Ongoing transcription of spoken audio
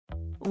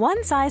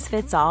One size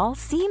fits all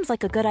seems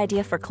like a good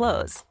idea for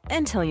clothes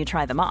until you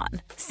try them on.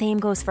 Same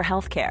goes for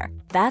healthcare.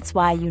 That's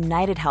why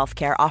United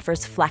Healthcare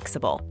offers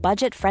flexible,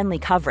 budget-friendly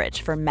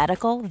coverage for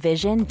medical,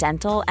 vision,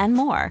 dental, and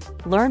more.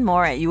 Learn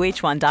more at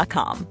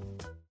uh1.com.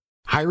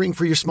 Hiring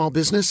for your small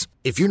business?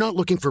 If you're not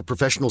looking for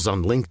professionals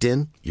on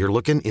LinkedIn, you're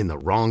looking in the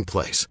wrong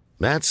place.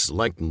 That's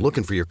like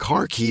looking for your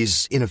car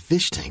keys in a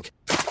fish tank.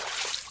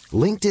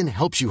 LinkedIn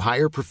helps you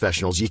hire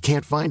professionals you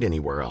can't find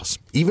anywhere else,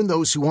 even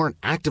those who aren't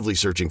actively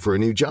searching for a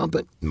new job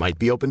but might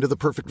be open to the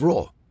perfect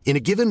role. In a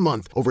given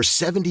month, over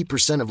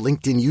 70% of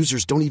LinkedIn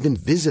users don't even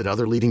visit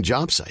other leading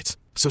job sites.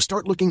 So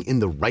start looking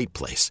in the right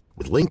place.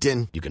 With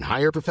LinkedIn, you can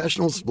hire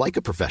professionals like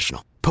a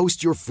professional.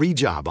 Post your free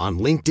job on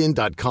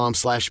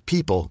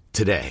linkedin.com/people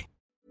today.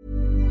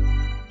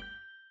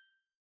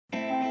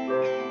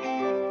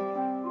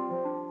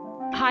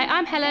 Hi,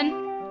 I'm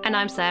Helen. And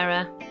I'm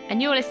Sarah.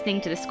 And you're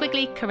listening to the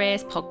Squiggly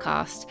Careers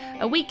Podcast,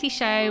 a weekly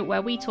show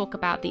where we talk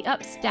about the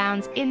ups,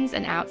 downs, ins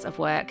and outs of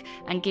work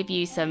and give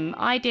you some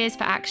ideas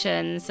for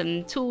action,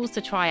 some tools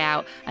to try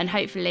out, and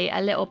hopefully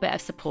a little bit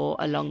of support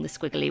along the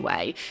squiggly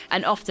way.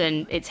 And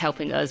often it's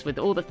helping us with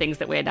all the things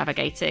that we're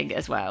navigating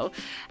as well.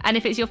 And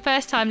if it's your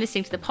first time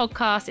listening to the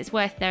podcast, it's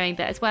worth knowing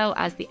that as well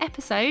as the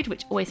episode,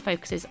 which always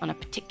focuses on a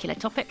particular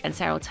topic, and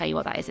Sarah will tell you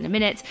what that is in a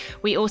minute,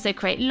 we also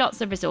create lots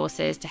of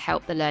resources to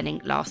help the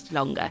learning last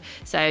longer.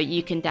 So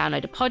you can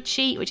download a pod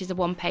sheet, which is a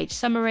one-page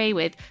summary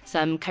with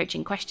some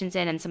coaching questions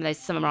in and some of those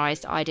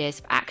summarised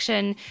ideas for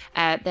action.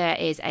 There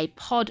is a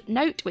pod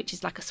note, which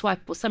is like a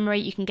swipeable summary.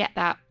 You can get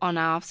that on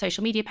our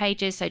social media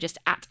pages, so just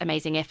at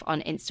AmazingIf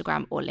on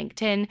Instagram or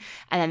LinkedIn.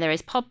 And then there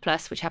is Pod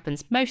Plus, which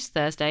happens most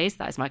Thursdays,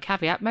 that is my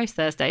caveat, most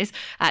Thursdays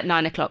at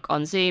 9 o'clock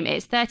on Zoom.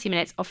 It's 30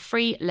 minutes of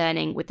free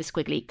learning with the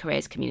Squiggly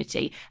Careers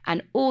community.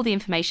 And all the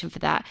information for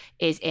that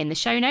is in the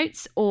show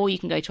notes, or you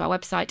can go to our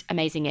website,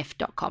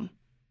 amazingif.com.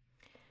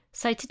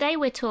 So today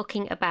we're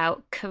talking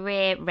about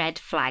career red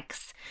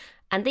flags.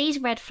 And these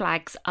red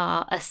flags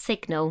are a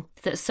signal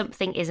that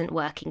something isn't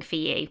working for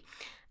you.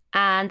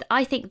 And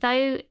I think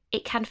though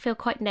it can feel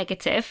quite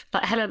negative,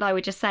 like Helen and I were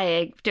just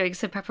saying, doing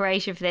some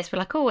preparation for this, we're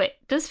like, oh, it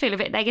does feel a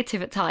bit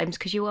negative at times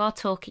because you are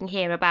talking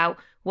here about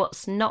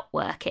what's not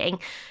working.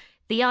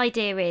 The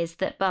idea is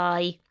that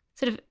by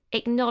sort of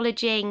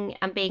acknowledging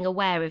and being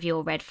aware of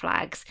your red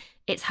flags,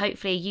 it's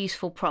hopefully a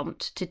useful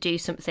prompt to do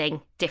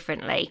something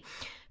differently.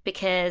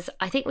 Because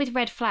I think with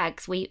red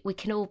flags, we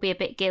can all be a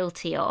bit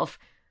guilty of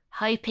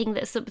hoping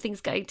that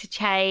something's going to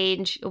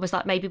change, almost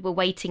like maybe we're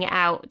waiting it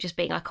out, just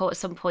being like, oh, at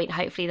some point,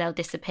 hopefully they'll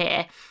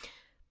disappear.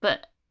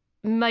 But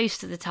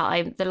most of the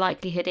time, the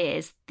likelihood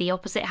is the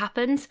opposite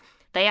happens.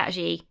 They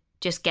actually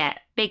just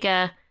get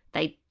bigger,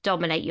 they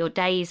dominate your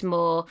days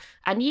more,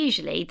 and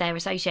usually they're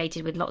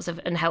associated with lots of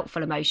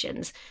unhelpful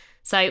emotions.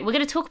 So we're going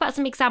to talk about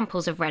some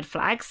examples of red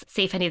flags,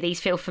 see if any of these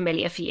feel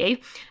familiar for you.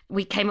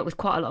 We came up with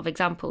quite a lot of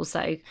examples,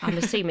 so I'm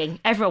assuming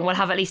everyone will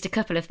have at least a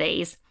couple of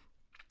these.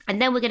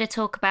 And then we're going to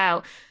talk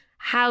about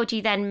how do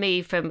you then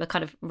move from a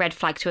kind of red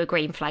flag to a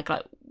green flag?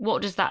 Like,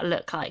 what does that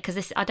look like?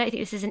 Because I don't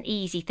think this is an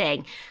easy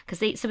thing,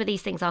 because some of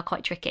these things are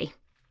quite tricky.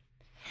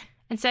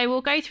 And so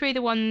we'll go through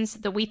the ones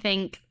that we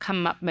think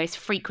come up most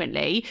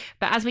frequently.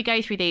 But as we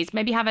go through these,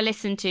 maybe have a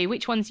listen to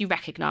which ones you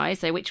recognise,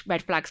 so which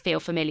red flags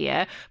feel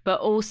familiar, but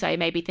also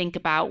maybe think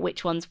about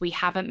which ones we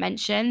haven't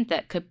mentioned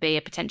that could be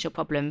a potential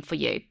problem for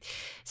you.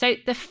 So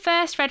the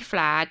first red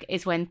flag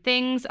is when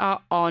things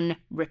are on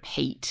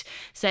repeat.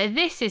 So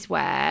this is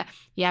where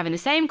you're having the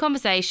same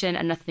conversation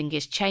and nothing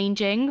is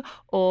changing,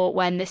 or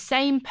when the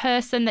same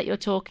person that you're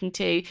talking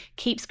to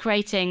keeps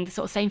creating the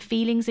sort of same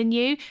feelings in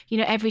you. You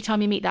know, every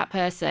time you meet that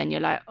person,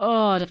 you're like,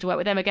 oh, I'd have to work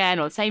with them again,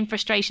 or the same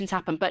frustrations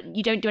happen, but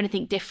you don't do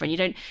anything different. You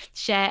don't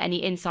share any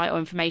insight or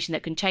information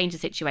that can change the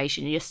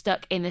situation. You're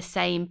stuck in the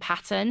same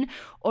pattern.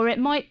 Or it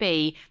might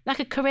be like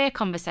a career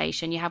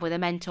conversation you have with a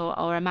mentor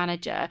or a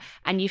manager,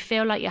 and you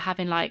feel like you're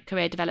having like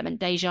career development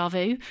deja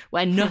vu,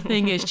 where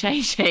nothing is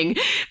changing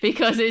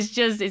because it's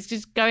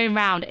just going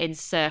round in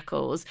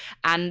circles.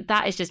 And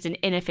that is just an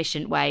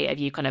inefficient way of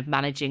you kind of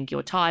managing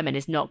your time, and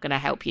is not going to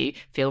help you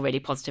feel really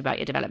positive about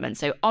your development.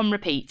 So on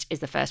repeat is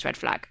the first red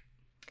flag.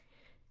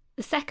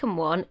 The second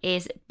one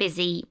is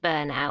busy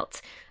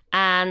burnout.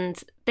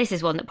 And this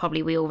is one that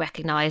probably we all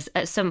recognise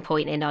at some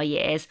point in our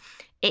years.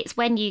 It's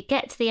when you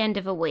get to the end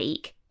of a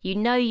week, you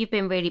know you've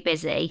been really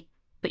busy,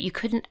 but you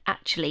couldn't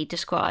actually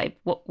describe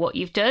what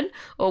you've done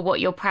or what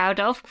you're proud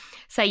of.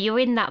 So you're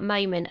in that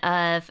moment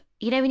of,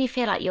 you know, when you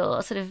feel like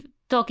you're sort of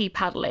doggy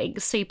paddling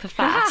super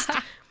fast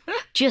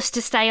just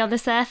to stay on the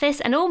surface,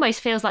 and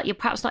almost feels like you're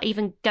perhaps not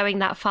even going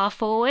that far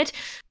forward,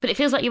 but it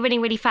feels like you're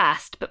running really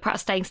fast, but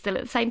perhaps staying still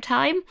at the same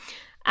time.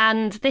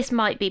 And this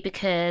might be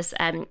because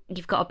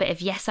you've got a bit of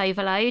yes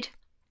overload.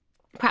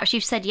 Perhaps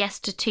you've said yes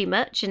to too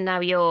much and now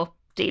you're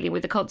dealing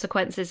with the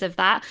consequences of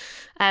that.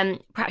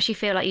 Perhaps you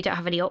feel like you don't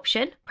have any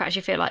option. Perhaps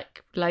you feel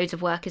like loads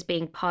of work is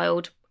being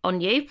piled on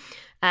you,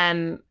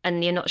 and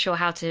you're not sure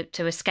how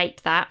to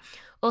escape that.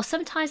 Or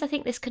sometimes I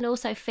think this can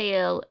also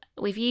feel,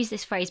 we've used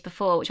this phrase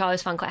before, which I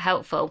always find quite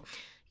helpful.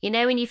 You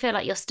know, when you feel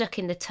like you're stuck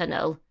in the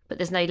tunnel, but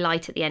there's no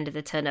light at the end of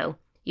the tunnel.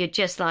 You're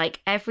just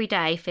like, every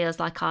day feels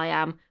like I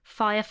am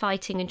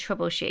firefighting and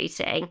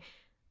troubleshooting,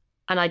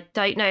 and I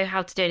don't know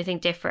how to do anything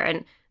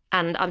different.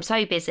 And I'm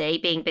so busy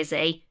being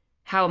busy.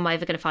 How am I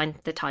ever going to find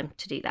the time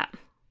to do that?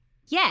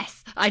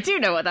 Yes, I do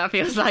know what that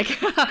feels like.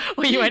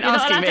 Well, you weren't You're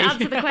asking not allowed me. to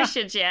answer the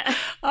questions yet.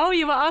 Oh,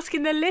 you were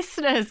asking the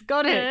listeners.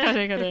 Got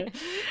it.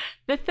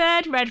 The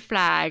third red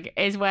flag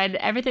is when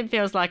everything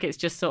feels like it's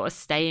just sort of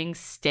staying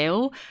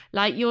still.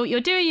 Like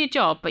you're doing your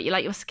job, but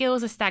your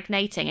skills are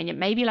stagnating, and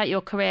maybe like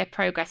your career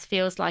progress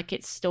feels like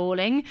it's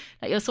stalling.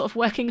 Like you're sort of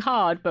working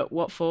hard, but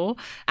what for?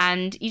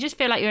 And you just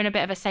feel like you're in a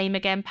bit of a same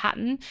again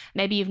pattern.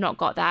 Maybe you've not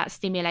got that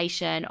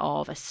stimulation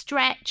of a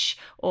stretch,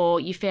 or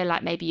you feel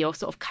like maybe you're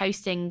sort of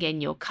coasting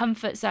in your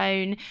comfort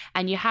zone,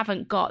 and you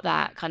haven't got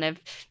that kind of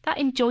that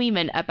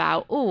enjoyment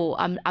about, oh,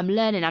 I'm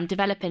learning, I'm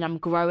developing, I'm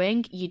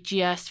growing. You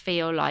just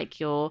feel like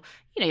your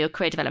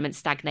career development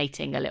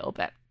stagnating a little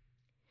bit.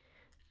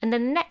 And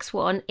then the next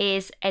one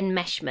is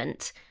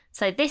enmeshment.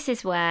 So this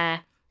is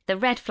where the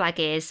red flag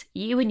is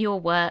you and your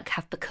work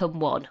have become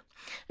one.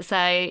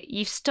 So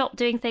you've stopped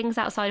doing things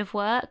outside of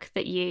work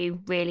that you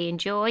really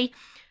enjoy.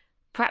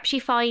 Perhaps you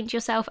find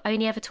yourself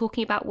only ever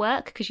talking about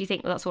work because you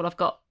think, well, that's all I've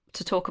got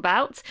to talk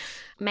about.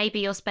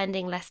 Maybe you're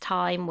spending less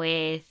time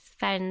with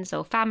friends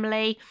or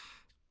family,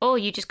 or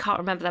you just can't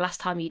remember the last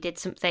time you did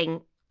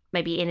something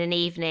maybe in an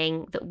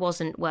evening that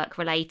wasn't work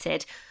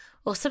related.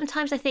 Or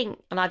sometimes I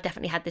think, and I've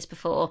definitely had this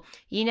before,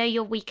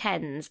 your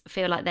weekends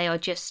feel like they are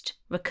just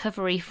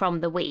recovery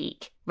from the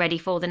week, ready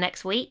for the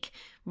next week,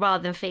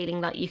 rather than feeling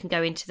like you can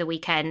go into the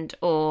weekend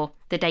or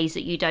the days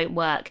that you don't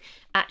work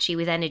actually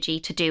with energy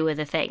to do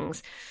other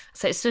things.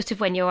 So it's sort of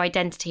when your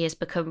identity has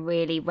become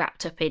really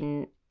wrapped up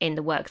in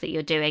the work that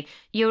you're doing.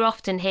 You're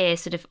often here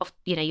sort of,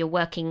 you're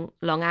working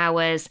long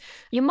hours.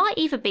 You might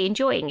even be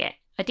enjoying it.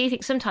 I do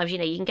think sometimes, you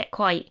can get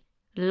quite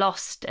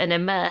lost and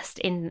immersed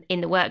in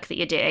the work that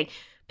you're doing,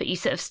 but you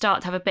sort of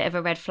start to have a bit of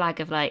a red flag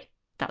of like,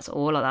 that's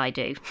all that I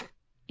do.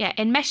 Yeah,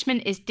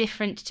 enmeshment is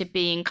different to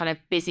being kind of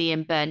busy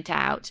and burnt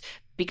out.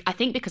 I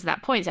think because of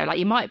that point, so like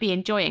you might be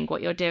enjoying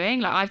what you're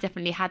doing. Like I've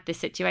definitely had this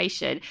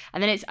situation,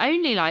 and then it's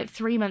only like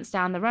 3 months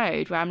down the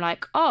road where I'm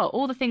like, oh,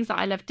 all the things that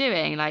I love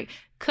doing, like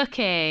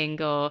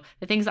cooking, or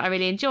the things that I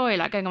really enjoy,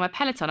 like going on my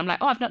Peloton, I'm like,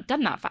 oh, I've not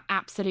done that for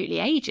absolutely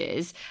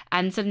ages.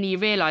 And suddenly you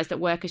realise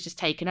that work has just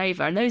taken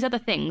over, and those other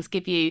things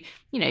give you,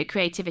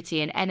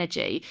 creativity and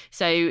energy.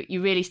 So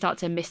you really start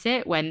to miss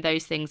it when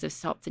those things have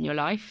stopped in your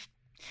life.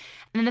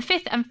 And then the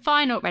fifth and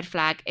final red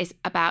flag is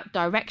about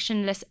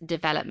directionless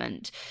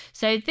development.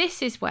 So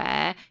this is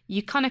where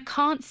you kind of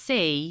can't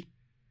see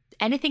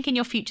anything in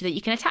your future that you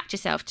can attach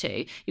yourself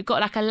to. You've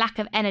got like a lack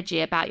of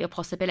energy about your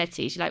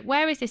possibilities. You're like,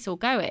 where is this all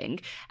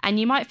going? And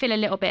you might feel a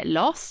little bit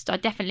lost. I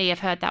definitely have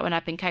heard that when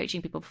I've been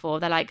coaching people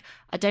before. They're like,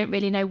 I don't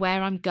really know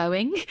where I'm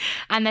going.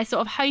 And they're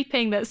sort of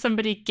hoping that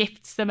somebody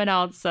gifts them an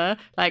answer,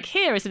 like,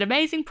 here is an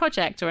amazing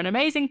project or an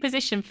amazing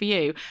position for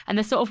you. And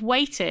they're sort of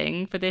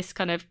waiting for this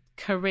kind of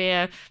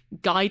career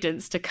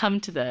guidance to come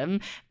to them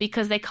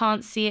because they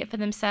can't see it for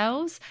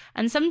themselves.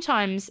 And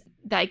sometimes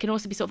they can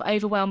also be sort of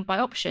overwhelmed by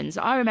options.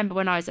 I remember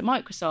when I was at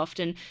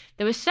Microsoft and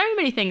there were so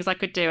many things I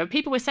could do, and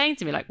people were saying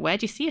to me like, where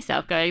do you see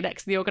yourself going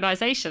next in the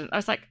organization? I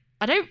was like,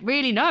 I don't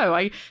really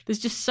know. There's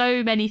just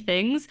so many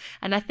things.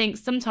 And I think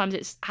sometimes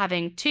it's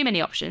having too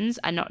many options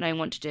and not knowing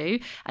what to do.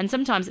 And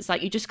sometimes it's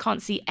like you just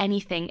can't see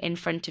anything in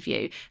front of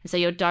you. And so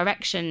your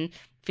direction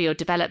for your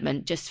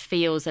development just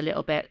feels a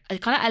little bit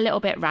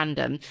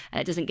random,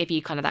 and it doesn't give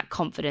you kind of that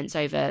confidence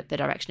over the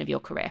direction of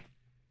your career.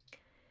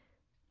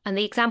 And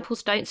the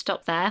examples don't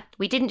stop there.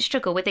 We didn't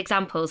struggle with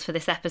examples for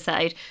this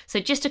episode.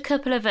 So just a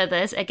couple of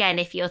others. Again,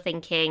 if you're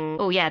thinking,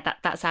 oh yeah,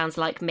 that sounds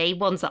like me,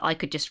 ones that I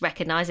could just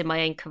recognise in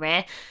my own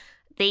career.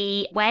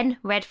 The when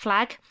red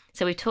flag.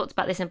 So we've talked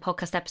about this in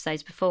podcast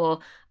episodes before.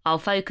 I'll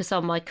focus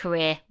on my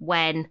career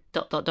when ...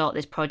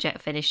 this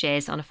project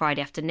finishes on a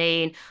Friday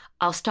afternoon.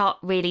 I'll start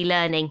really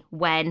learning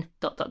when ...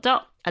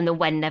 and the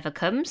when never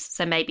comes.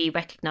 So maybe you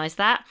recognise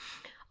that.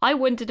 I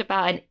wondered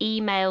about an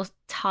email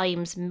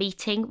times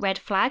meeting red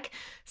flag.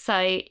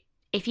 So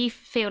if you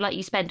feel like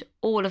you spend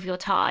all of your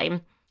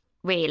time,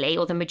 really,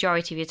 or the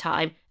majority of your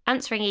time,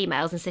 answering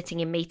emails and sitting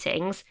in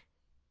meetings,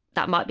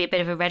 that might be a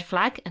bit of a red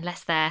flag,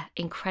 unless they're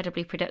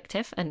incredibly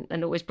productive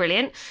and always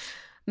brilliant.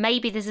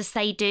 Maybe there's a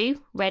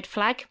say-do red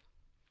flag.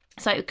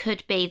 So it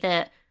could be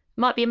that,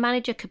 might be a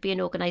manager, could be an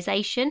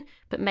organisation,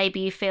 but maybe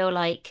you feel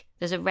like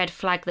there's a red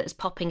flag that's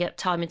popping up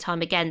time and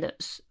time again,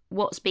 that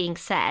what's being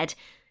said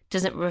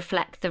doesn't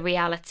reflect the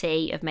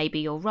reality of maybe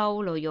your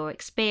role or your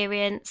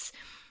experience.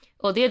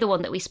 Or the other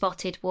one that we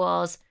spotted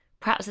was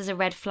perhaps there's a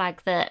red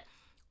flag that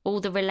all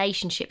the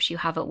relationships you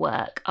have at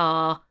work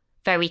are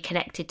very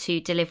connected to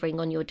delivering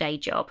on your day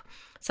job.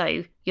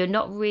 So you're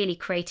not really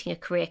creating a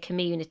career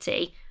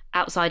community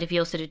outside of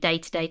your sort of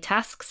day-to-day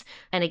tasks.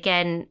 And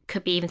again,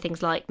 could be even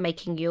things like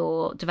making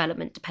your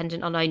development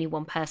dependent on only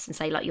one person,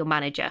 say like your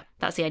manager.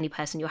 That's the only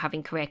person you're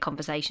having career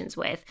conversations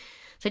with.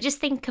 So just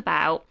think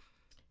about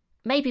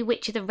maybe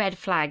which are the red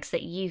flags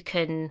that you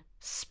can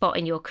spot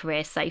in your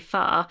career so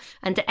far,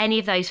 and do any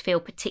of those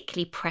feel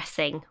particularly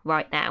pressing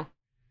right now?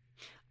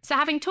 So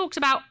having talked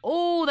about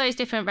all those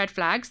different red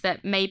flags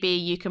that maybe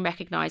you can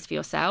recognise for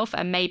yourself,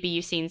 and maybe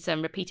you've seen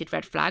some repeated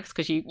red flags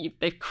because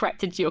they've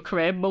crept into your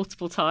career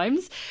multiple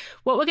times,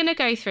 what we're going to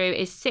go through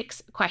is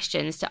 6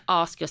 questions to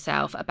ask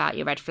yourself about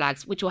your red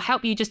flags, which will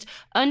help you just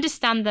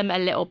understand them a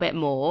little bit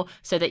more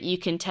so that you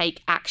can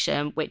take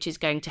action, which is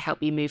going to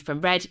help you move from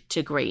red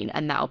to green,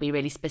 and that'll be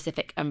really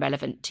specific and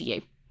relevant to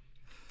you.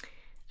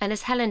 And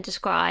as Helen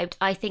described,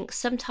 I think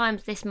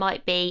sometimes this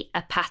might be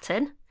a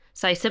pattern.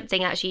 So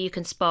something actually you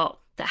can spot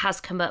that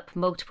has come up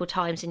multiple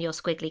times in your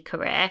squiggly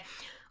career,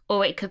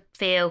 or it could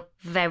feel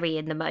very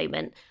in the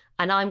moment.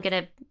 And I'm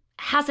going to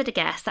hazard a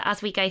guess that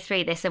as we go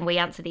through this and we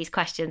answer these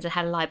questions, and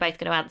Helen and I are both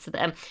going to answer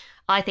them,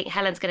 I think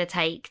Helen's going to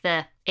take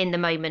the in the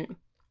moment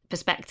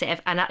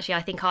perspective. And actually,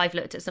 I think I've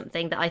looked at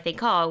something that I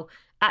think, oh,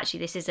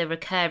 actually, this is a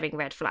recurring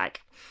red flag.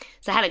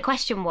 So Helen,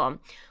 question 1,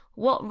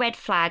 what red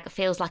flag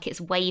feels like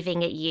it's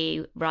waving at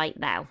you right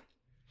now?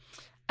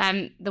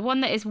 The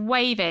one that is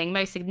waving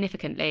most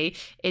significantly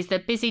is the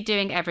busy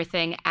doing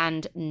everything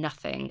and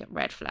nothing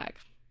red flag.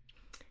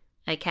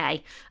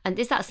 Okay. And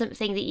is that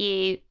something that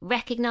you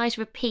recognise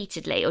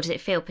repeatedly, or does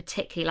it feel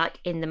particularly like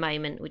in the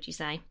moment, would you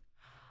say?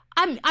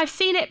 I've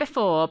seen it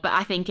before, but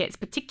I think it's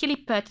particularly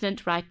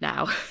pertinent right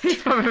now.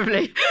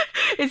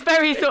 It's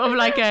very sort of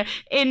like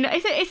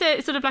it's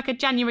a sort of like a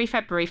January,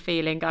 February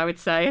feeling, I would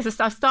say.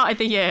 I've started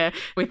the year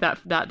with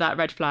that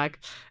red flag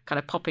kind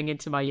of popping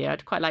into my year.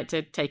 I'd quite like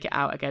to take it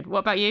out again. What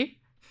about you?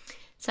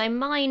 So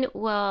mine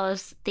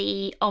was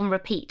the on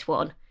repeat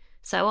one.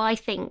 So I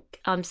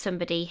think I'm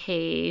somebody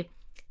who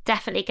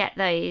definitely get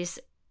those,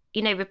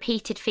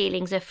 repeated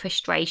feelings of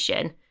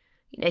frustration.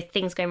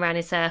 Things going around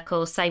in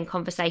circles, same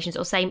conversations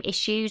or same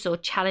issues or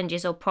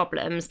challenges or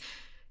problems,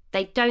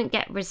 they don't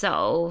get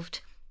resolved,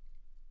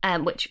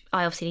 which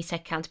I obviously need to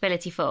take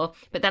accountability for.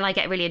 But then I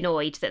get really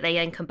annoyed that they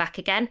then come back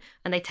again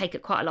and they take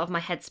up quite a lot of my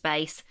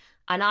headspace.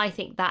 And I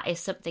think that is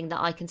something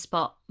that I can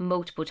spot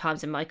multiple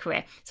times in my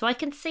career. So I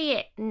can see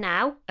it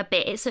now a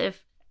bit. It's sort of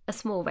a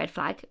small red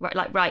flag,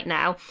 right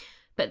now.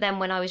 But then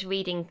when I was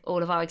reading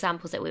all of our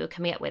examples that we were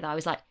coming up with, I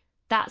was like,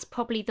 that's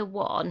probably the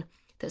one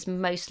that's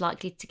most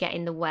likely to get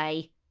in the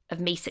way of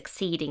me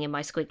succeeding in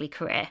my squiggly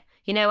career.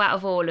 Out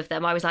of all of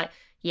them, I was like,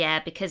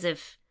 yeah, because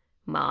of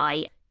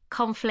my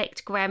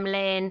conflict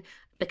gremlin,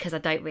 because I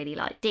don't really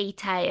like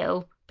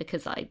detail,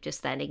 because I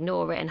just then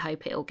ignore it and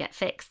hope it'll get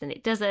fixed and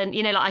it doesn't.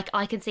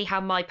 I can see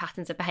how my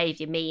patterns of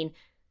behaviour mean,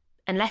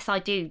 unless I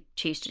do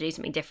choose to do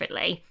something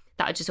differently,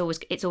 it's always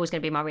going to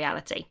be my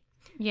reality.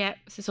 Yeah,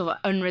 so sort of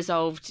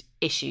unresolved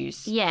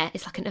issues. Yeah,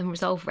 it's like an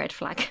unresolved red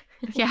flag.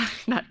 Yeah,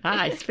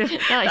 nice.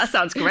 That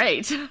sounds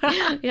great.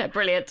 Yeah,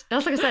 brilliant.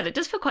 That's like I said, it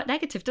does feel quite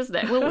negative, doesn't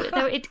it? Well,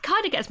 it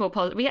kind of gets more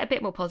positive. We get a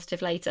bit more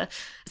positive later.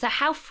 So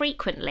how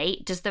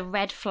frequently does the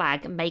red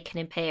flag make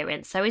an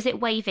appearance? So is it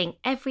waving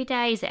every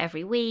day? Is it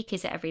every week?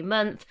 Is it every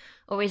month?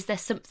 Or is there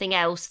something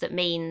else that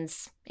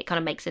means it kind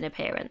of makes an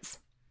appearance?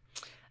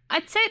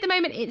 I'd say at the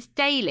moment it's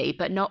daily,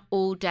 but not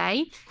all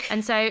day.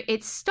 And so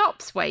it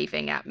stops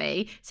waving at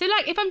me. So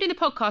like if I'm doing the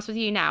podcast with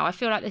you now, I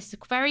feel like this is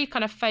very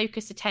kind of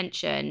focused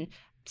attention.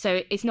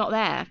 So it's not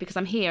there because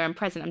I'm here, I'm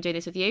present, I'm doing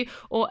this with you.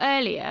 Or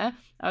earlier,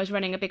 I was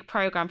running a big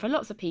program for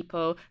lots of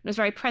people and I was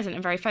very present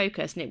and very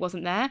focused and it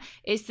wasn't there.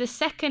 It's the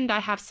second I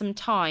have some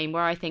time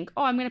where I think,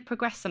 oh, I'm going to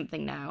progress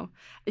something now.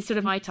 It's sort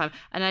of my time.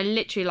 And I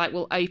literally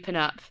will open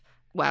up,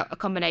 a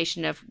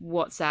combination of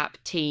WhatsApp,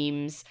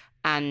 Teams,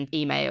 and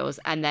emails,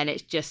 and then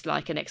it's just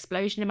like an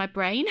explosion in my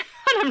brain.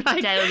 And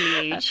I'm like,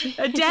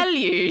 a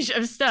deluge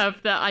of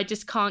stuff that I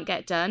just can't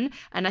get done.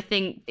 And I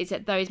think it's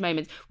at those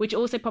moments, which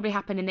also probably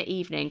happen in the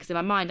evening, because in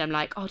my mind I'm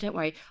like, oh, don't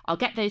worry, I'll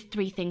get those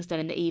 3 things done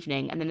in the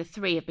evening, and then the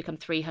 3 have become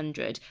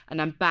 300,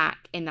 and I'm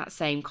back in that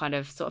same kind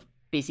of sort of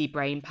busy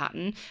brain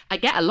pattern. I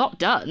get a lot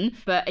done,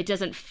 but it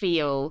doesn't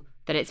feel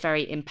that it's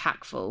very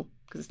impactful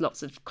because there's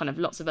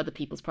lots of other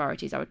people's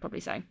priorities, I would probably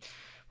say.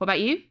 What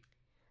about you?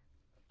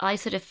 I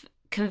sort of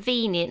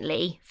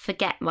conveniently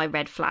forget my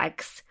red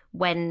flags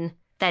when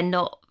they're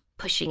not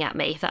pushing at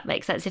me, if that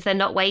makes sense, if they're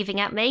not waving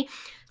at me.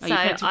 So you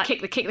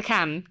kick the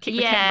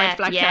red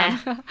flag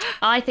can.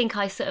 I think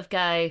I sort of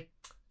go,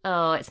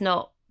 oh, it's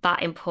not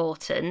that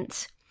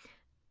important.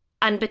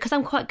 And because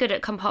I'm quite good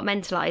at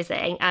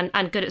compartmentalising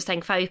and good at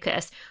staying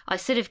focused, I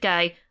sort of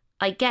go,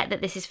 I get that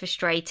this is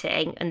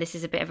frustrating and this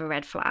is a bit of a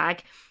red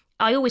flag.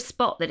 I always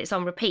spot that it's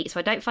on repeat, so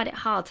I don't find it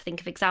hard to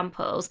think of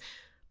examples.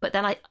 But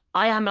then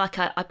I am like,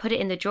 I put it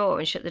in the drawer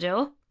and shut the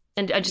door.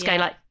 And I just go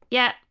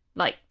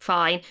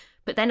fine.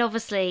 But then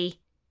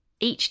obviously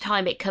each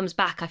time it comes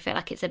back, I feel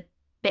like it's a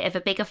bit of a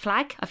bigger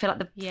flag. I feel like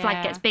the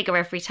flag gets bigger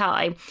every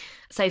time.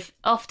 So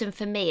often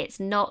for me, it's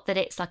not that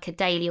it's like a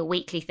daily or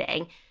weekly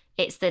thing.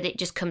 It's that it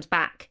just comes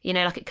back,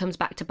 it comes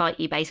back to bite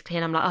you basically.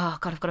 And I'm like, oh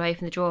God, I've got to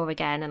open the drawer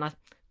again. And I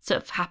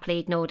sort of happily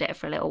ignored it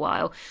for a little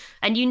while.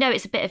 And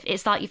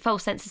it's like your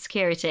false sense of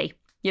security.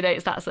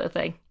 It's that sort of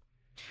thing.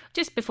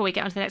 Just before we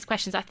get on to the next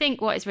questions, I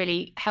think what is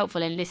really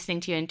helpful in listening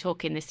to you and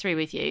talking this through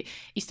with you,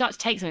 you start to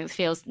take something that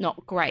feels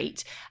not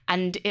great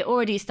and it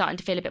already is starting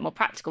to feel a bit more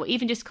practical.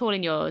 Even just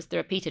calling yours the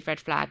repeated red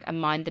flag and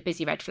mine the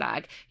busy red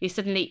flag, you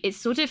suddenly, it's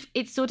sort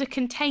of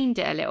contained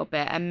it a little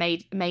bit and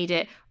made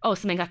it,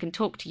 something I can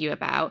talk to you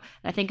about.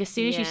 And I think as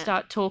soon as you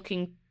start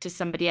talking to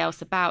somebody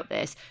else about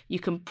this, you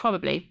can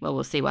probably,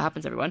 we'll see what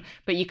happens, everyone,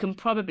 but you can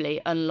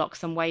probably unlock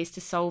some ways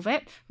to solve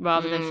it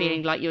rather than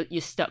feeling like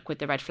you're stuck with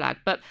the red flag.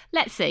 But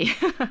let's see.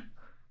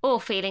 Or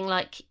feeling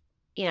like,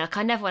 like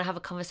I never want to have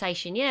a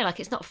conversation. Like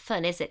it's not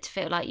fun, is it, to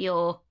feel like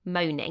you're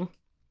moaning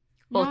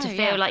or to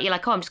feel like you're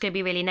like, I'm just going to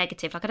be really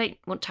negative. Like I don't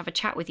want to have a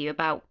chat with you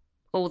about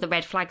all the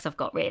red flags I've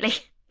got, really.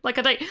 Like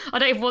I don't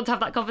even want to have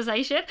that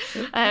conversation.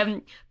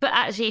 But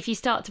actually, if you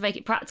start to make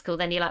it practical,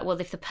 then you're like, well,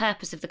 if the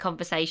purpose of the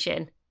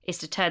conversation is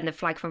to turn the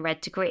flag from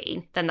red to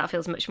green, then that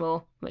feels much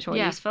more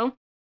useful.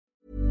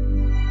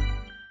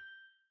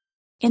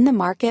 In the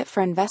market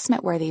for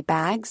investment-worthy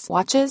bags,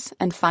 watches,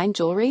 and fine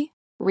jewelry,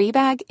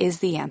 Rebag is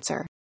the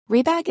answer.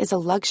 Rebag is a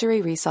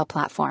luxury resale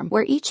platform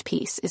where each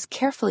piece is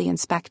carefully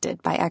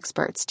inspected by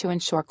experts to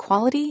ensure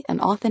quality and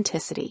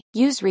authenticity.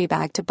 Use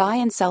Rebag to buy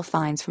and sell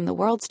finds from the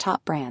world's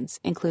top brands,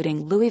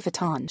 including Louis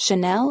Vuitton,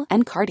 Chanel,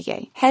 and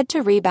Cartier. Head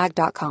to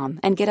Rebag.com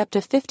and get up to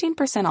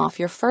 15% off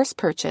your first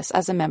purchase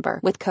as a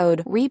member with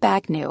code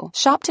REBAGNEW.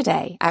 Shop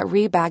today at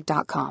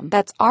Rebag.com.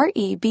 That's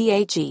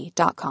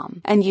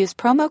REBAG.com. And use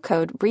promo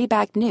code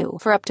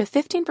REBAGNEW for up to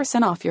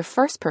 15% off your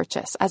first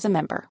purchase as a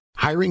member.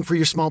 Hiring for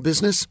your small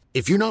business?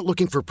 If you're not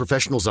looking for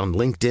professionals on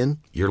LinkedIn,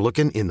 you're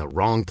looking in the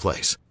wrong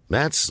place.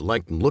 That's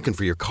like looking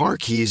for your car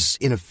keys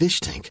in a fish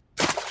tank.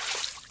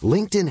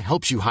 LinkedIn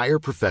helps you hire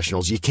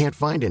professionals you can't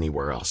find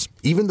anywhere else,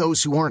 even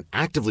those who aren't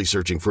actively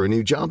searching for a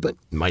new job but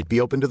might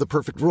be open to the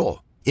perfect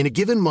role. In a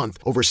given month,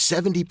 over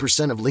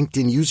 70% of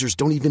LinkedIn users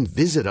don't even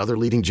visit other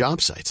leading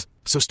job sites.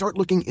 So start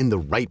looking in the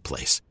right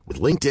place.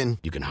 With LinkedIn,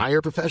 you can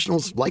hire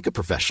professionals like a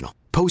professional.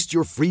 Post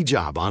your free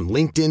job on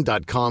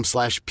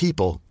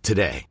linkedin.com/people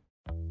today.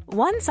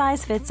 One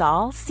size fits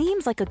all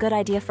seems like a good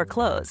idea for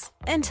clothes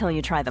until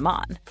you try them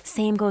on.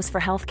 Same goes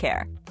for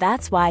healthcare.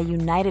 That's why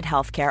United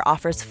Healthcare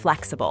offers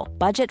flexible,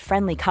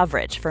 budget-friendly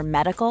coverage for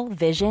medical,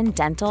 vision,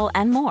 dental,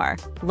 and more.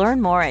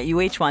 Learn more at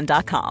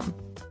uh1.com.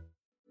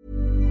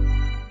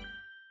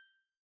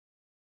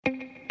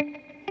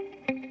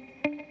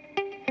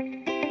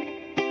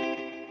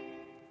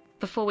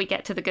 Before we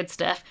get to the good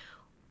stuff,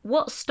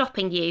 what's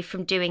stopping you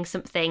from doing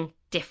something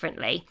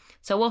differently?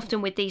 So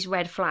often with these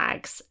red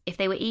flags, if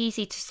they were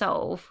easy to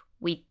solve,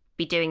 we'd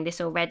be doing this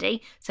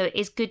already. So it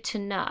is good to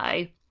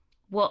know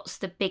what's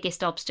the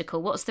biggest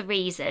obstacle, what's the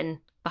reason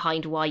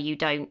behind why you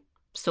don't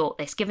sort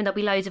this, given there'll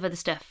be loads of other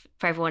stuff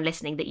for everyone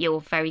listening that you're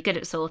very good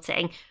at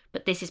sorting,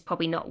 but this is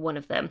probably not one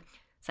of them.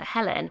 So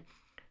Helen,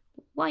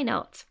 why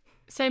not?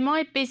 So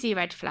my busy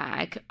red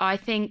flag, I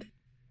think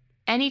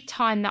any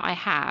time that I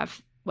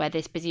have where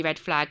this busy red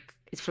flag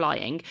is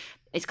flying,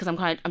 it's because I'm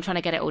trying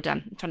to get it all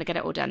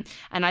done.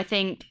 And I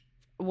think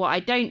what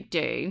I don't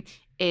do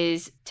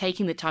is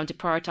taking the time to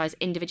prioritise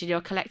individually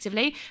or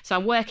collectively. So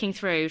I'm working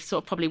through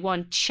sort of probably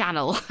one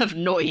channel of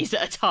noise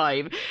at a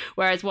time.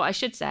 Whereas what I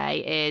should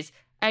say is,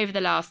 over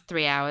the last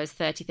 3 hours,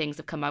 30 things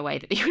have come my way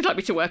that you would like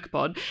me to work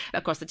upon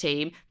across the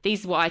team.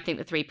 These are what I think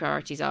the 3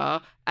 priorities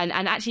are, and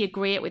actually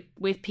agree it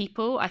with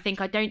people. I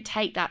think I don't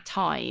take that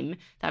time.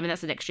 I mean,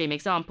 that's an extreme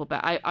example,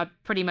 but I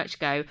pretty much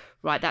go,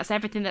 right, that's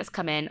everything that's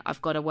come in.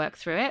 I've got to work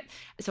through it.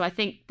 So I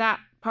think that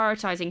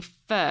prioritising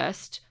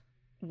first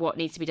what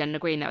needs to be done and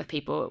agreeing that with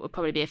people would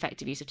probably be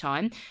effective use of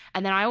time.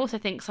 And then I also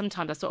think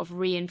sometimes I sort of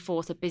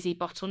reinforce a busy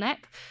bottleneck.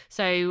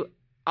 So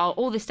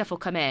all this stuff will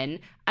come in,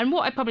 and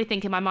what I probably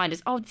think in my mind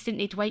is, this didn't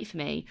need to wait for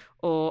me,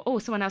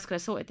 or someone else could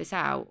have sorted this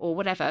out, or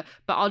whatever,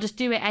 but I'll just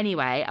do it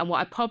anyway. And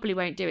what I probably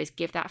won't do is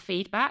give that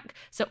feedback.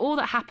 So all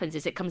that happens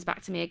is it comes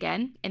back to me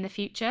again in the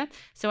future.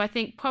 So I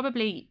think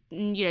probably,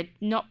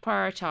 not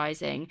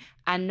prioritizing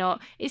and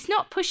it's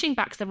not pushing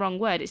back's the wrong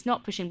word. It's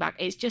not pushing back.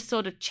 It's just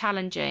sort of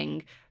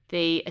challenging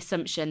the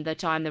assumption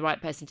that I'm the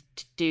right person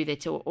to do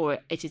this, or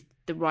it is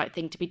the right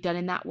thing to be done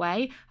in that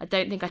way. I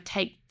don't think I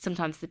take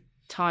sometimes the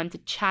time to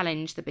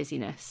challenge the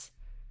busyness.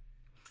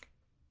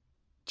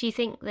 Do you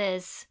think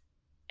there's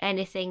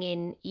anything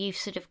in you've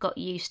sort of got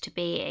used to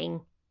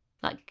being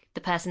like the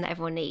person that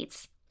everyone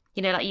needs?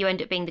 Like you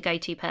end up being the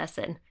go-to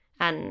person,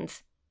 and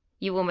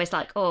you almost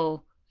like,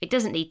 it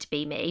doesn't need to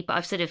be me, but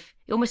I've sort of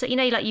almost like,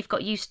 like you've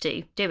got used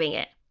to doing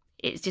it.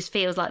 It just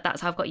feels like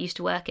that's how I've got used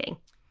to working.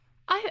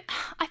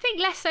 I think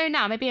less so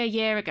now. Maybe a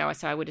year ago or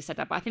so I would have said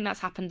that, but I think that's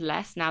happened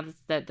less now.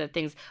 The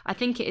things, I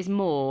think it is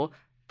more,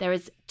 there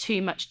is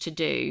too much to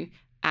do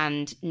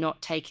and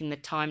not taking the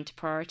time to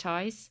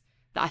prioritise.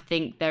 That I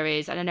think there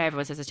is, I don't know,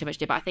 everyone says there's too much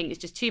to do, but I think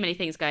it's just too many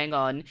things going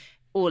on,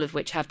 all of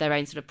which have their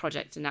own sort of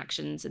projects and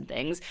actions and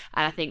things.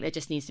 And I think there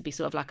just needs to be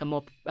sort of like a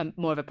more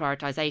of a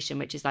prioritisation,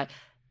 which is like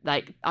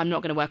I'm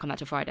not going to work on that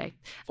till Friday,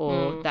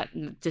 or that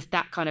just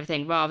that kind of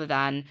thing, rather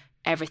than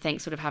everything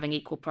sort of having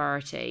equal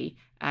priority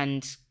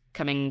and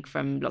coming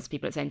from lots of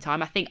people at the same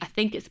time. I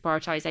think it's the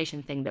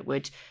prioritisation thing that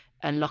would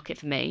unlock it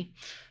for me.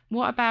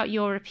 What about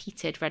your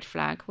repeated red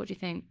flag? What do you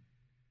think?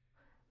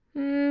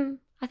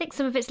 I think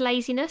some of it's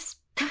laziness.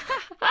 You're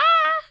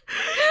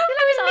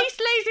the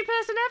least lazy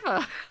person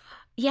ever.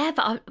 Yeah,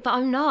 but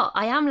I'm not.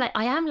 I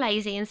am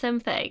lazy in some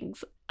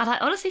things, and I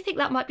honestly think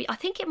that might be. I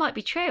think it might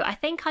be true. I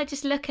think I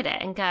just look at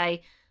it and go,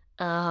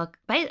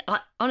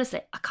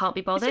 honestly, I can't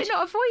be bothered. Is it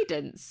not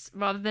avoidance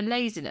rather than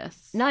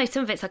laziness? No,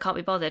 some of it's I can't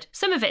be bothered.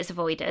 Some of it's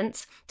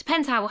avoidance.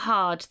 Depends how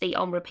hard the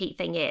on repeat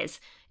thing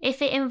is.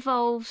 If it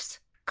involves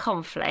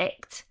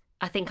conflict,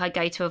 I think I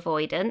go to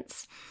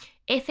avoidance.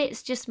 If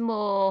it's just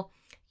more,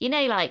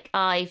 like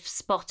I've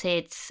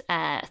spotted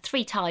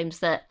 3 times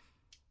that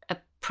a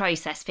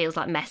process feels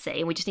like messy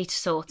and we just need to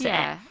sort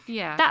it.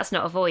 Yeah. That's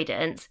not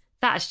avoidance.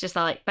 That's just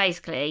like,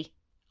 basically,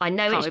 I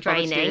know Can't it's be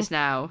bothered to do draining. this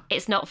now.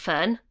 It's not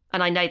fun.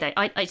 And I know that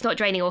it's not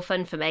draining or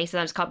fun for me, so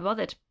I just can't be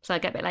bothered. So I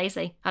get a bit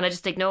lazy and I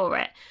just ignore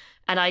it.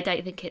 And I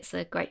don't think it's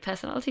a great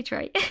personality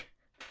trait.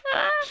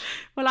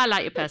 Well, I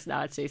like your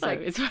personality, so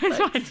it's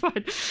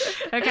fine.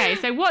 Okay,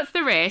 so what's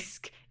the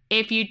risk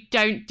if you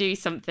don't do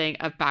something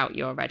about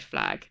your red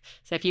flag?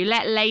 So if you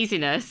let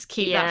laziness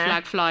keep that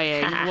flag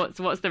flying,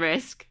 what's the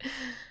risk?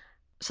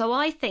 So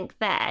I think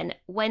then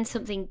when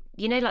something,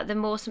 like the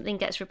more something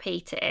gets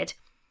repeated,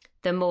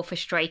 the more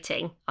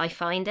frustrating I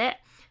find it.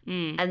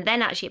 And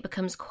then actually it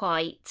becomes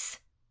quite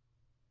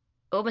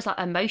almost like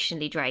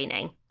emotionally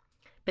draining,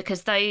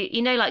 because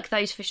like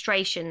those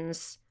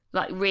frustrations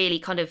like really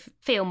kind of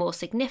feel more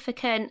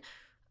significant.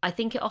 I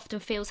think it often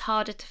feels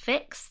harder to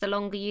fix the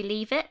longer you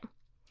leave it.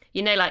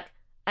 Like,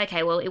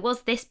 okay, well, it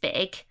was this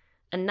big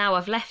and now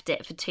I've left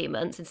it for 2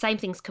 months and same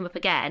things come up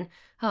again.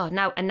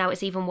 Now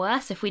it's even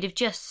worse. If we'd have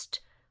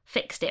just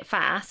fixed it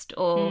fast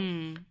or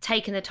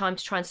taken the time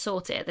to try and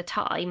sort it at the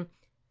time,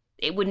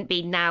 it wouldn't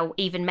be now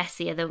even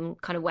messier than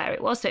kind of where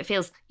it was. So it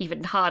feels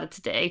even harder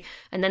to do.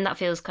 And then that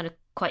feels kind of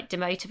quite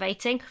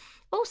demotivating.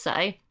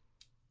 Also,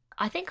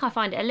 I think I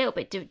find it a little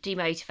bit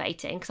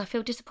demotivating because I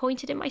feel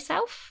disappointed in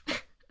myself.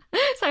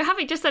 So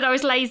having just said I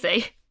was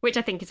lazy, which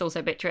I think is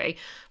also a bit true,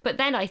 but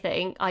then I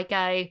think I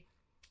go,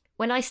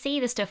 when I see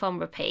the stuff on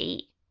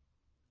repeat,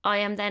 I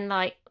am then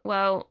like,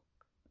 well,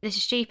 this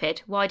is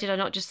stupid. Why did I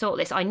not just sort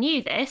this? I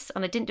knew this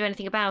and I didn't do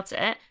anything about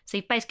it. So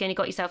you've basically only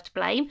got yourself to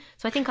blame.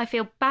 So I think I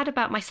feel bad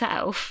about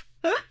myself.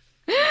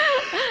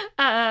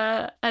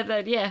 And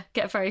then,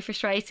 get very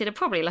frustrated and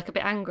probably like a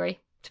bit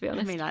angry, to be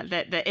honest. I mean, like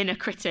the inner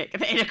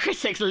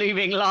critic's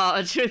looming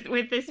large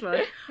with this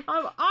one.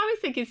 I was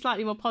thinking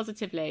slightly more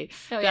positively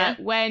that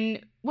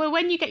when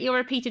you get your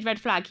repeated red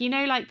flag,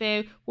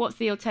 like what's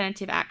the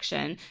alternative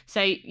action?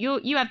 So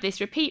you have this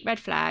repeat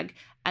red flag,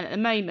 and at the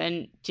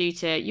moment, due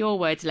to your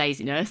words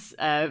laziness,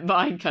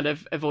 mine kind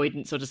of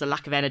avoidance or just a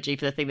lack of energy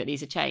for the thing that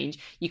needs to change,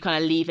 you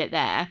kind of leave it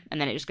there and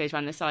then it just goes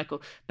around the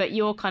cycle. But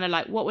you're kind of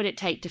like, what would it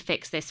take to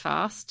fix this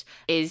fast?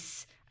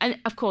 And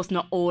of course,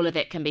 not all of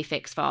it can be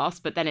fixed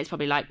fast, but then it's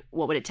probably like,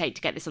 what would it take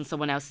to get this on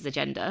someone else's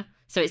agenda?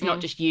 So it's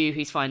not just you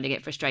who's finding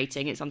it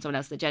frustrating, it's on someone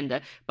else's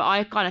agenda. But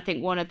I kind of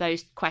think one of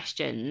those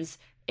questions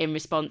in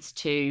response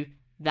to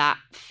that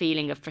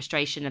feeling of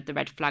frustration of the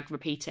red flag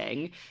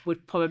repeating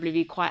would probably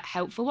be quite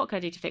helpful. What can I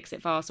do to fix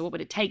it fast? Or what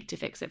would it take to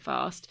fix it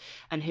fast?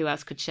 And who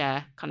else could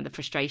share kind of the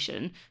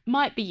frustration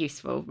might be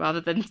useful,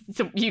 rather than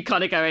you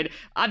kind of going,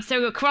 I'm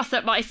so cross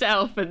at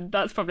myself, and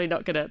that's probably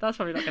not gonna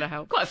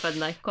help. Quite fun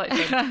though, quite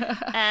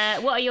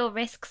fun. What are your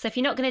risks if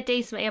you're not going to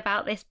do something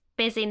about this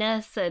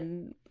busyness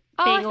and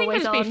I think I'll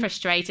just be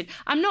frustrated.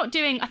 I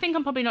think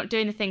I'm probably not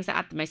doing the things that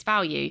add the most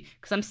value,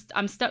 because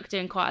I'm stuck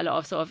doing quite a lot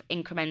of sort of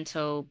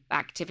incremental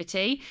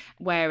activity,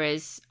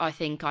 whereas I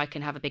think I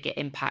can have a bigger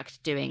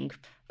impact doing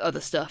other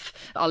stuff.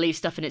 I'll leave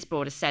stuff in its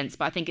broadest sense,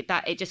 but I think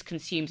that it just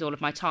consumes all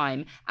of my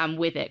time, and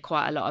with it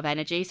quite a lot of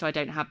energy, so I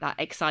don't have that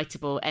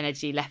excitable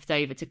energy left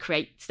over to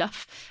create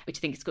stuff, which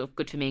I think is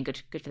good for me and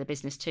good for the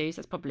business too.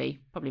 So that's probably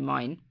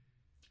mine.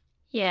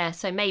 Yeah,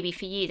 so maybe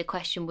for you the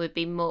question would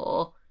be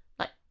more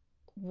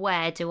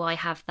where do I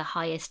have the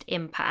highest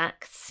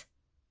impact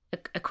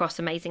across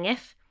Amazing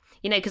If?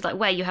 Because like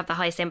where you have the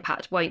highest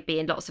impact won't be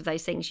in lots of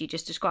those things you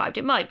just described.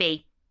 It might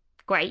be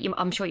great.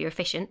 I'm sure you're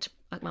efficient.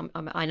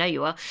 I know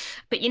you are.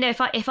 But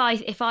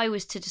if I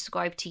was to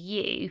describe to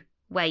you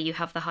where you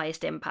have the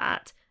highest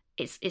impact,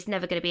 it's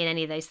never going to be in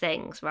any of those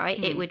things,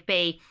 right? It would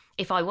be,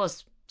 if I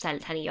was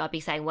telling you, I'd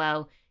be saying,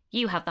 well,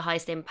 you have the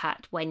highest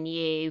impact when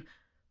you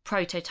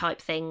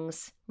prototype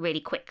things really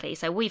quickly.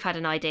 So we've had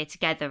an idea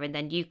together and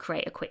then you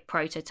create a quick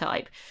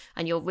prototype,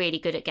 and you're really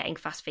good at getting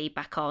fast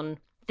feedback on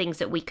things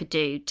that we could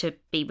do to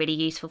be really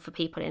useful for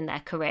people in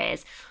their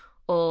careers.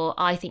 Or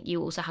I think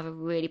you also have a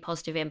really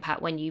positive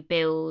impact when you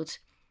build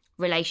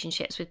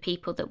relationships with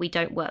people that we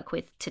don't work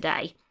with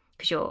today,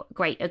 because you're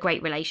a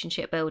great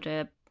relationship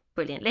builder,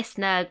 brilliant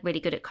listener, really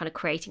good at kind of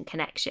creating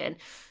connection.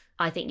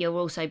 I think you're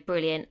also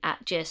brilliant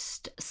at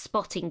just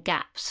spotting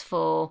gaps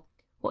for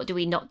what do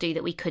we not do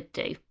that we could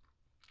do.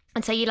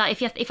 And so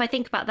if I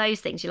think about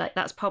those things, you're like,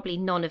 that's probably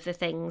none of the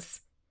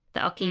things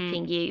that are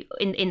keeping you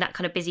in that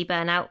kind of busy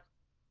burnout.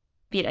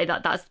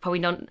 That's probably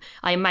not,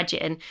 I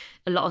imagine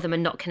a lot of them are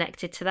not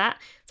connected to that.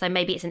 So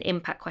maybe it's an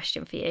impact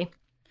question for you.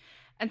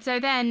 And so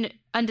then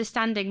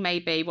understanding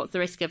maybe what's the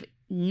risk of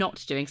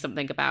not doing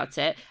something about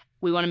it,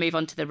 we want to move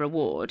on to the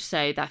reward.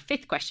 So that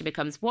fifth question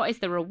becomes, what is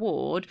the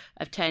reward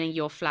of turning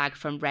your flag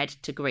from red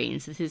to green?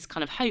 So this is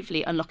kind of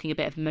hopefully unlocking a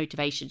bit of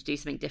motivation to do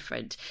something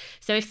different.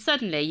 So if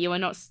suddenly you are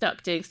not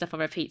stuck doing stuff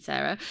on repeat,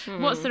 Sarah,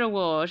 what's the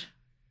reward?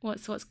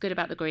 What's good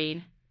about the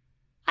green?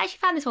 I actually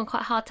found this one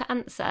quite hard to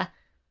answer.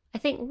 I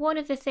think one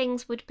of the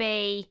things would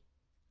be,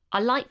 I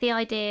like the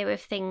idea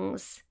of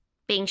things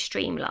being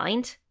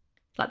streamlined.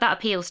 Like that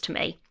appeals to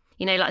me.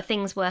 You know, like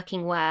things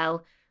working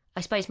well.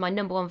 I suppose my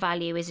number one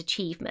value is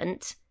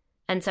achievement.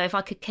 And so if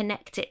I could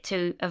connect it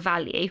to a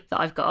value that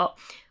I've got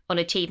on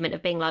achievement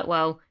of being like,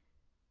 well,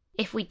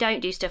 if we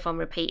don't do stuff on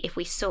repeat, if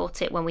we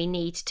sort it when we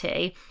need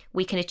to,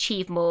 we can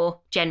achieve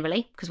more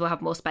generally because we'll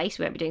have more space.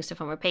 We won't be doing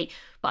stuff on repeat.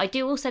 But I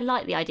do also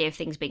like the idea of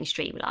things being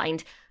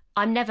streamlined.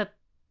 I'm never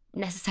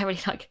necessarily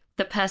like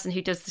the person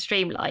who does the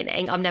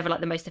streamlining. I'm never like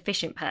the most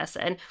efficient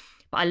person,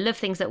 but I love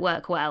things that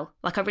work well.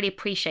 Like I really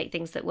appreciate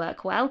things that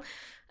work well.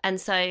 And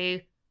so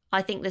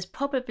I think there's a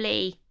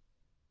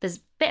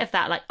bit of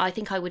that. Like I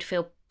think I would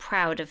feel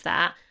proud of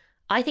that.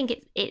 I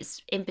think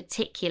it's in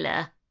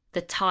particular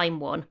the time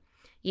one.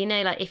 You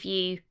know, like if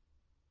you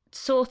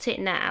sort it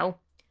now,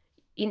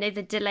 you know,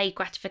 the delayed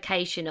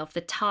gratification of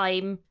the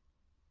time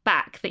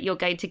back that you're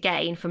going to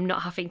gain from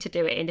not having to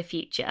do it in the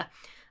future.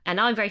 And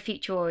I'm very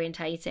future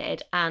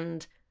orientated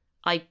and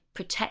I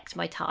protect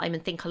my time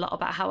and think a lot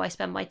about how I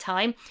spend my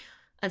time.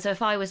 And so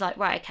if I was like,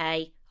 right,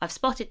 okay, I've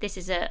spotted this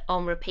is a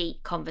on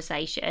repeat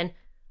conversation,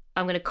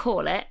 I'm going to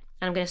call it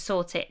and I'm going to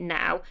sort it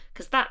now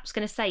because that's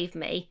going to save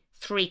me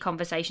 3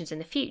 conversations in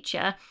the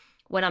future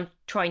when I'm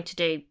trying to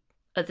do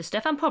other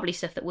stuff and probably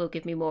stuff that will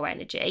give me more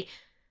energy.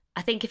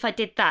 I think if I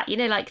did that, you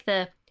know, like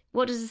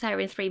what does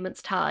Sarah in 3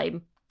 months'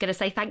 time going to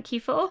say thank you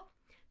for?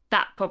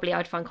 That probably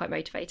I'd find quite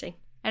motivating.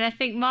 And I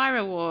think my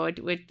reward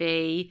would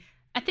be,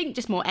 I think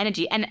just more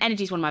energy. And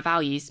energy is one of my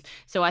values.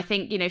 So I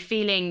think, you know,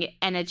 feeling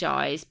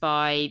energized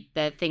by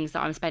the things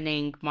that I'm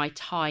spending my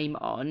time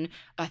on,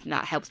 I think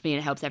that helps me and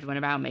it helps everyone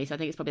around me. So I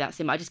think it's probably that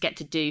simple. I just get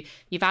to do,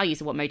 your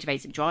values are what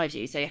motivates and drives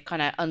you. So you're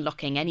kind of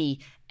unlocking any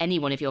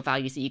one of your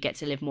values that you get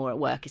to live more at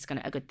work is kind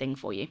of a good thing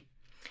for you.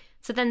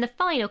 So then the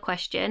final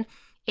question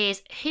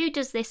is, who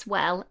does this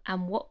well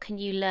and what can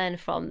you learn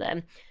from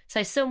them?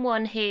 So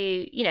someone who,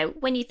 you know,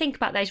 when you think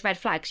about those red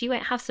flags, you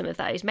won't have some of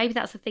those. Maybe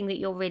that's the thing that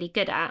you're really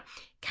good at.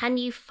 Can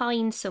you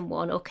find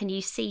someone or can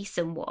you see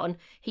someone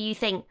who you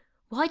think,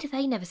 why do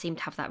they never seem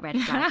to have that red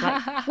flag?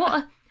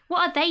 Like,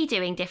 what are they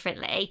doing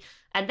differently?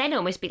 And then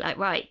almost be like,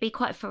 right, be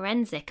quite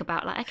forensic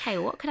about like, okay,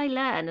 what could I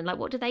learn? And like,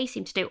 what do they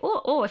seem to do?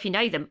 Or if you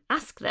know them,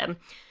 ask them.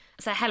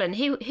 So Helen,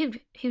 who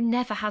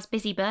never has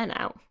busy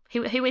burnout?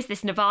 Who is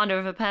this nirvana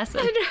of a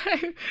person? I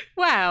know.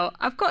 Well,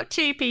 I've got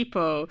 2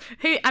 people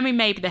who, I mean,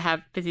 maybe they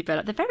have busy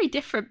burnout. They're very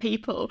different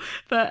people,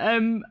 but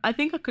I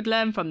think I could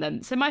learn from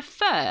them. So my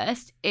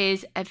first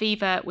is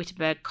Aviva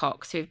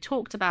Wittenberg-Cox, who we've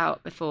talked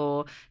about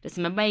before. There's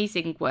some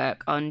amazing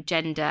work on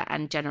gender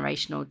and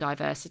generational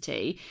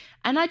diversity.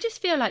 And I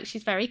just feel like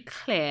she's very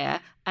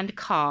clear and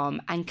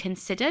calm and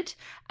considered.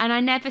 And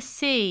I never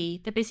see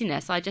the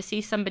busyness. I just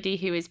see somebody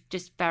who is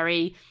just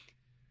very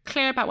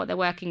clear about what they're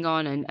working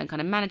on and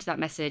kind of manage that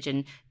message.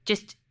 And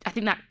just, I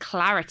think that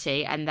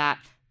clarity and that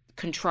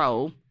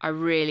control I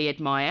really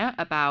admire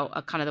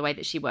about kind of the way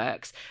that she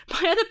works.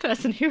 My other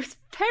person who is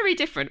very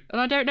different, and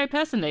I don't know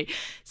personally,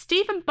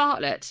 Stephen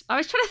Bartlett. I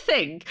was trying to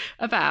think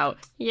about,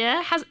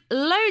 has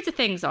loads of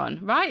things on,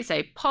 right?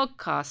 So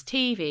podcast,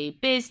 TV,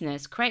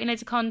 business, creating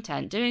loads of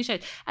content, doing shows,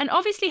 and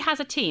obviously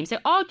has a team. So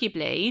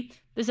arguably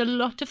there's a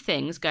lot of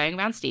things going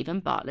around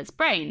Stephen Bartlett's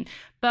brain.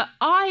 But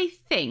I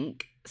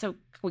think, so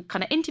we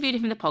kind of interviewed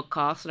him in the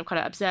podcast and I've kind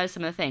of observed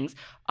some of the things.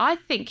 I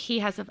think he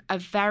has a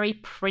very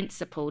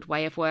principled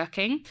way of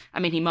working. I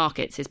mean, he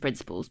markets his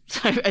principles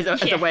so as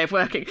a way of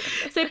working.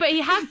 So, but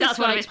he has this. That's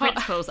one of his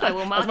principles. I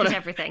will market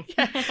everything.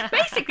 Yeah.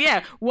 Basically,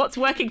 yeah. What's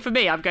working for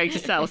me, I'm going to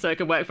sell so it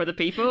can work for other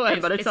people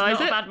and monetize it's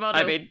not it. A bad model.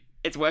 I mean,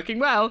 it's working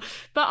well.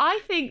 But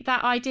I think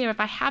that idea of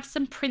I have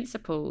some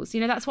principles,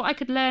 you know, that's what I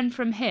could learn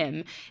from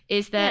him,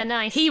 is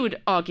that he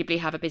would arguably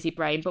have a busy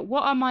brain. But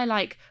what are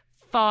my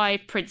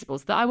 5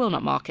 principles that I will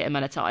not market and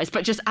monetize,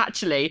 but just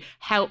actually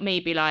help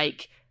me be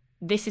like,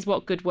 this is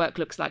what good work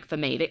looks like for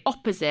me. The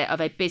opposite of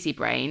a busy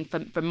brain,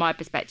 from my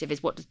perspective,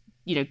 is what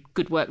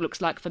good work looks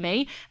like for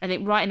me. I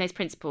think writing those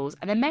principles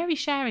and then maybe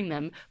sharing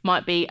them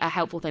might be a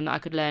helpful thing that I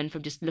could learn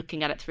from just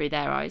looking at it through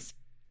their eyes.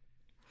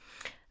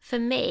 For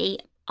me,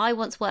 I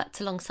once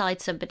worked alongside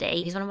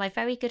somebody who's one of my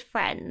very good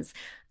friends,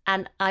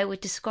 and I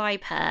would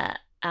describe her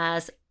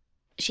as,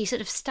 she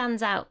sort of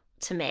stands out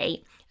to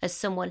me as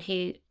someone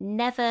who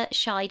never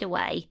shied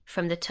away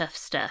from the tough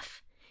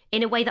stuff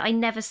in a way that I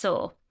never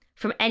saw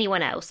from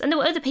anyone else. And there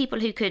were other people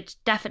who could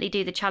definitely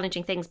do the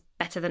challenging things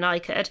better than I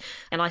could.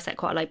 And I set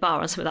quite a low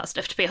bar on some of that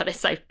stuff, to be honest.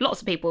 So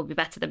lots of people would be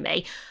better than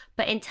me.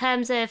 But in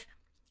terms of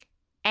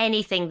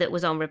anything that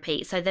was on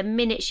repeat, so the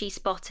minute she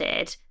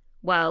spotted,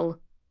 well,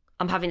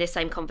 I'm having this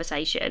same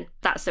conversation,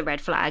 that's a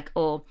red flag,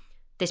 or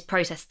this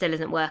process still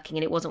isn't working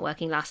and it wasn't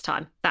working last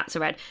time. That's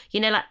a red.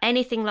 Like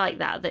anything like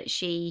that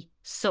she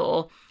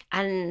saw.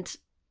 And,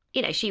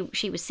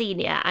 she was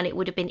senior, and it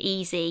would have been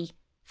easy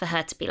for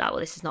her to be like, well,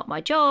 this is not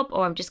my job,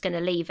 or I'm just going to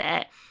leave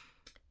it.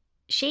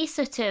 She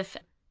sort of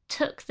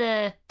took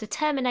the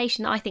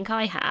determination that I think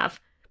I have,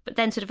 but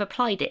then sort of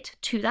applied it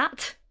to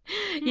that,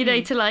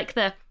 to like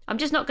I'm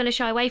just not going to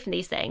shy away from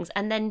these things.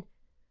 And then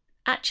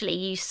actually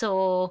you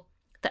saw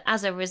that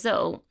as a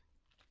result,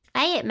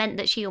 it meant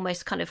that she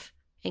almost kind of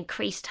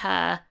increased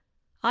her,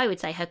 I would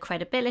say, her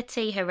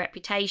credibility, her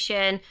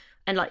reputation,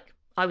 and like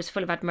I was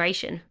full of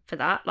admiration for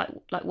that, like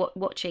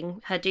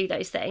watching her do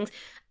those things.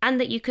 And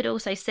that you could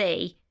also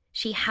see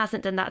she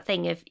hasn't done that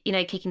thing of,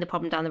 kicking the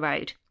problem down the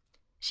road.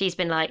 She's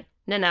been like,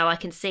 no, I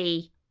can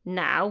see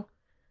now.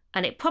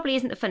 And it probably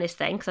isn't the funnest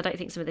thing, because I don't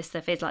think some of this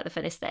stuff is like the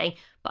funnest thing,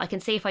 but I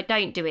can see if I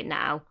don't do it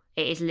now,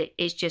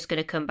 it's just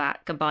going to come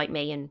back and bite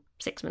me in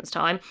 6 months'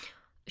 time.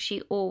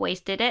 She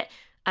always did it.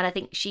 And I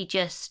think she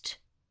just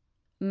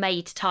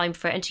made time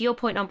for it. And to your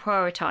point on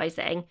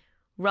prioritising,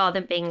 rather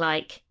than being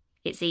like,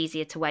 it's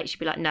easier to wait, she'd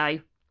be like, no,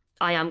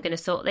 I am going to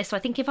sort this. So I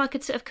think if I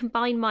could sort of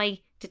combine my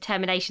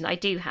determination that I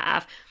do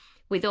have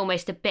with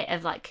almost a bit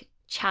of like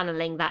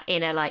channeling that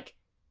inner, like,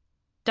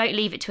 don't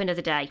leave it to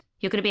another day.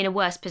 You're going to be in a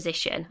worse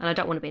position, and I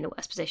don't want to be in a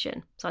worse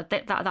position. So I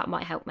think that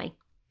might help me.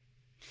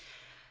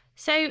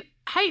 So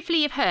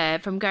hopefully you've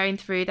heard from going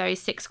through those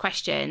 6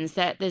 questions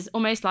that there's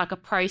almost like a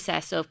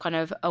process of kind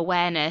of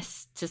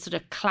awareness to sort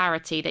of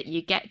clarity that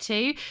you get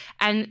to.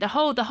 And the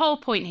whole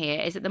point here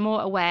is that the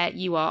more aware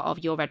you are of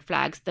your red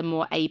flags, the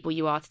more able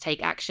you are to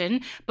take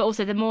action. But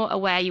also the more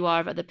aware you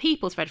are of other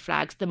people's red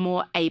flags, the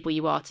more able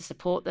you are to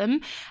support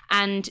them.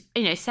 And,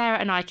 Sarah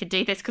and I can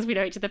do this because we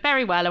know each other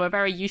very well, and we're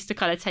very used to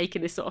kind of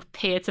taking this sort of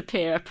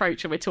peer-to-peer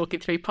approach when we're talking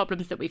through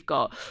problems that we've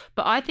got.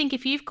 But I think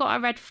if you've got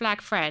a red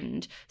flag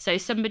friend, so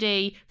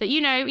somebody that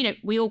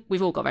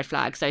we've all got red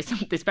flags, so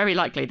it's very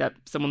likely that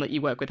someone that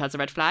you work with has a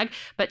red flag,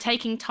 but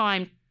taking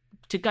time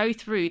to go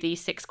through these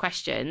 6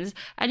 questions,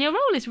 and your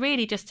role is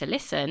really just to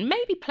listen,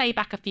 maybe play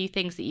back a few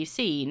things that you've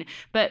seen,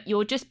 but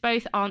you're just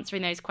both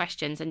answering those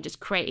questions and just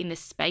creating this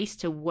space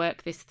to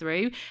work this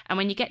through. And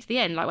when you get to the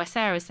end, like where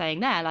Sarah was saying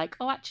there, like,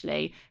 oh,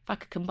 actually, if I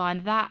could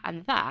combine that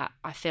and that,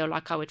 I feel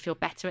like I would feel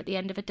better at the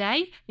end of a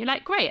day. You're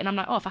like, great. And I'm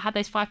like, oh, if I had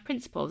those 5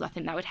 principles, I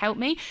think that would help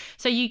me.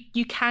 So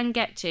you can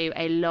get to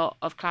a lot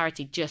of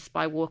clarity just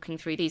by walking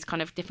through these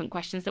kind of different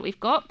questions that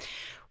we've got.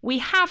 We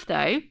have,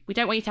 though, we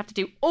don't want you to have to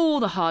do all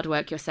the hard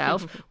work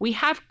yourself. We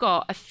have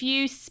got a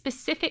few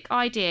specific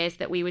ideas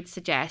that we would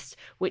suggest,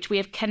 which we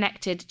have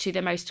connected to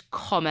the most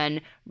common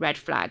red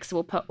flags. So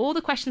we'll put all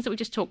the questions that we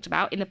just talked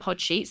about in the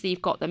pod sheet, so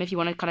you've got them if you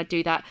want to kind of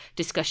do that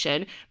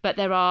discussion. But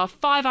there are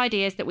 5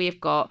 ideas that we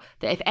have got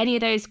that if any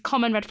of those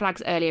common red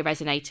flags earlier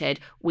resonated,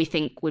 we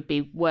think would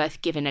be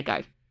worth giving a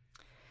go.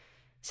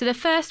 So the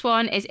first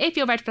one is, if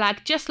your red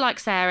flag, just like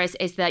Sarah's,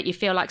 is that you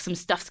feel like some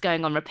stuff's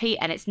going on repeat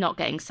and it's not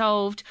getting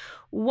solved,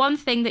 one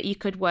thing that you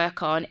could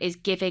work on is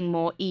giving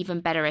more even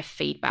better if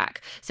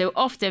feedback. So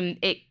often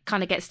it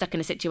kind of gets stuck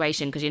in a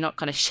situation because you're not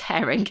kind of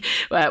sharing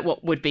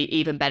what would be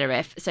even better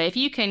if. So if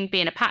you can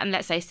be in a pattern,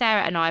 let's say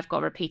Sarah and I have got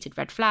a repeated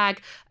red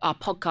flag, our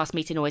podcast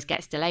meeting always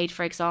gets delayed,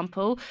 for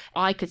example.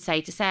 I could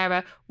say to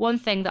Sarah, one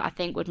thing that I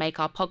think would make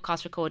our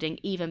podcast recording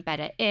even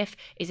better is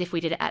if we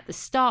did it at the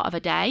start of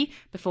a day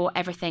before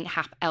everything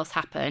else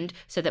happened,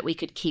 so that we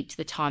could keep to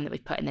the time that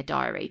we've put in the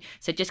diary.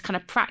 So just kind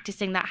of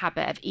practicing that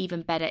habit of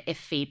even better if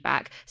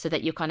feedback, so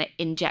that you're kind of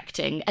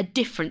injecting a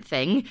different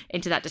thing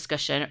into that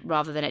discussion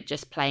rather than it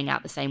just playing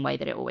out the same way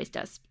that it always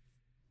does.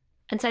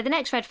 And so the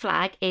next red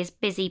flag is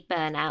busy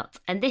burnout.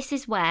 And this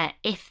is where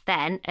if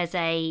then as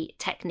a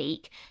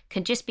technique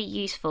can just be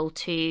useful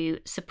to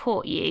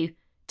support you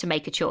to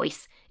make a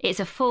choice. It's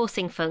a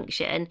forcing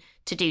function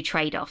to do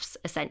trade-offs,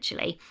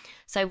 essentially.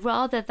 So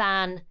rather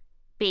than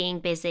being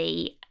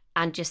busy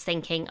and just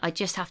thinking, I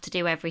just have to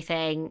do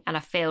everything and I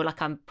feel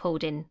like I'm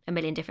pulled in a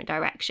million different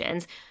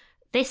directions,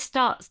 this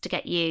starts to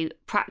get you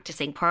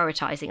practicing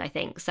prioritising, I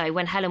think. So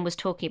when Helen was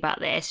talking about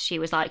this, she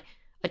was like,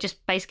 I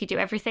just basically do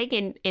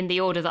everything in the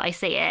order that I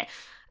see it.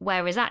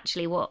 Whereas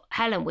actually what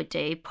Helen would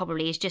do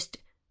probably is just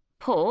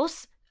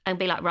pause and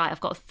be like, right,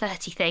 I've got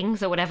 30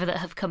 things or whatever that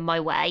have come my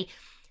way.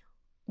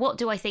 What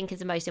do I think is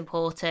the most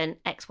important?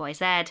 X, Y,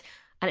 Z.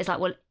 And it's like,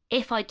 well,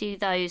 if I do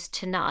those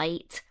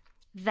tonight,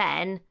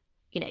 then,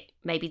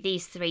 maybe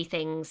these 3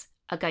 things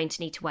are going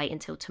to need to wait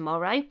until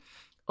tomorrow.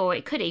 Or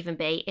it could even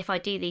be, if I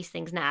do these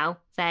things now,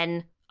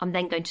 then I'm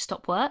then going to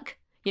stop work.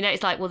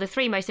 It's like, well, the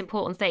 3 most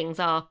important things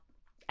are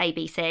A,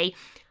 B, C.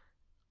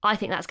 I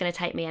think that's going to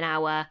take me an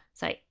hour.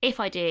 So if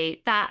I do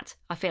that,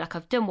 I feel like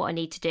I've done what I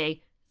need to do.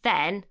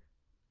 Then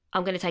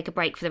I'm going to take a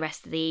break for the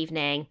rest of the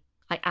evening.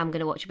 I am going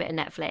to watch a bit of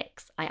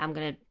Netflix. I am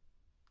going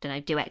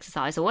to, do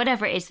exercise or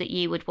whatever it is that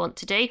you would want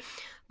to do.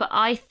 But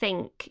I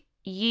think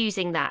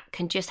using that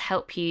can just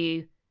help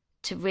you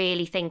to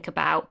really think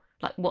about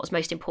like what's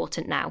most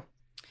important now.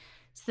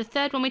 So the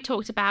third one we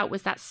talked about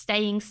was that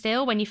staying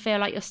still when you feel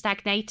like you're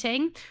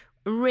stagnating.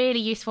 really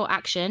useful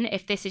action,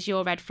 if this is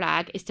your red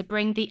flag, is to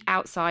bring the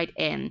outside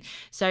in.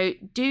 So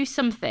do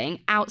something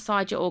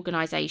outside your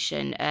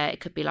organisation. It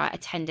could be like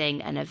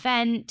attending an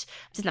event.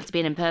 It doesn't have to be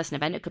an in-person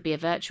event. It could be a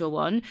virtual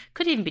one.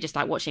 Could even be just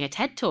like watching a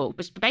TED talk.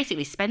 But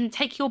basically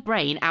take your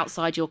brain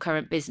outside your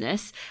current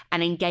business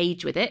and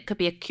engage with it. Could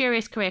be a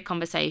curious career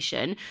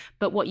conversation.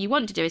 But what you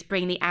want to do is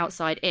bring the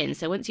outside in.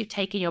 So once you've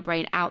taken your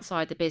brain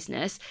outside the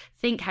business,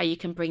 think how you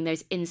can bring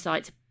those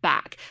insights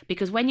back.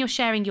 Because when you're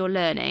sharing your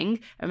learning,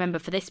 remember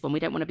for this one, we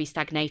don't want to be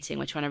stagnating.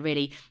 We're trying to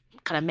really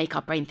kind of make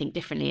our brain think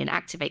differently and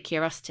activate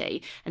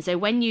curiosity. And so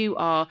when you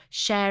are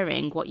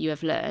sharing what you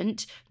have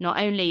learned, not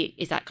only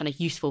is that kind of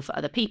useful for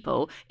other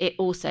people, it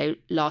also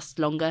lasts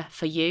longer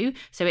for you.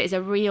 So it is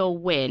a real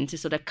win to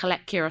sort of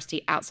collect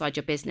curiosity outside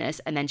your business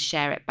and then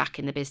share it back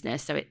in the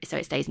business so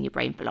it stays in your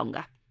brain for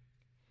longer.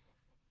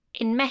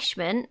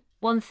 Enmeshment,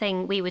 one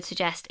thing we would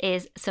suggest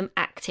is some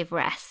active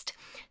rest.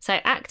 So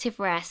active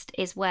rest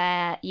is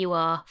where you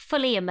are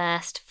fully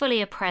immersed,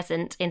 fully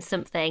present in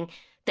something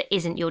that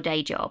isn't your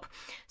day job.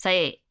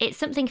 So it's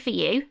something for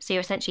you. So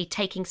you're essentially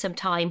taking some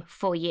time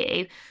for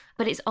you,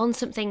 but it's on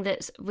something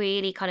that's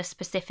really kind of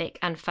specific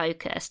and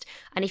focused.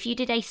 And if you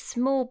did a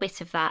small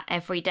bit of that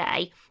every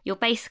day, you're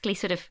basically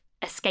sort of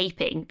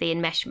escaping the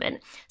enmeshment.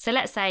 So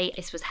let's say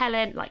this was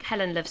Helen, like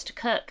Helen loves to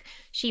cook.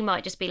 She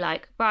might just be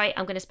like, right,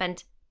 I'm going to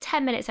spend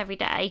 10 minutes every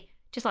day,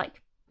 just like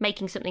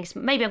making something.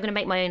 Maybe I'm going to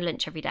make my own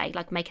lunch every day,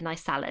 like make a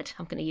nice salad.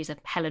 I'm going to use a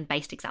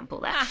Helen-based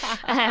example there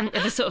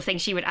of the sort of thing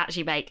she would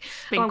actually make.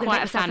 Been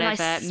quite a fan of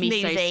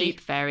miso soup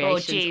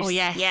variations. Or juice. Oh,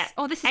 yes. Yeah.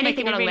 Oh, this is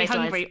anything making me really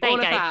along those hungry. lines. All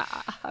of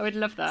that. I would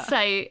love that.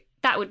 So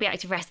that would be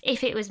active rest.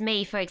 If it was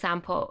me, for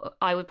example,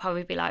 I would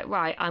probably be like,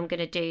 right, I'm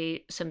going to do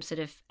some sort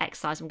of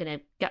exercise. I'm going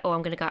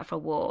to go out for a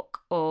walk,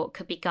 or it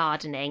could be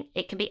gardening.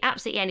 It can be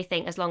absolutely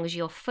anything as long as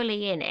you're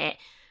fully in it.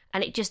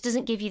 And it just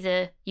doesn't give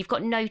you you've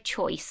got no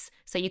choice.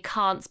 So you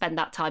can't spend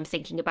that time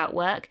thinking about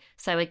work.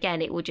 So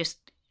again, it will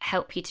just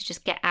help you to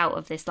just get out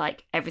of this,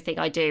 like, everything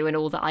I do and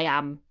all that I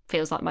am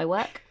feels like my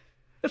work.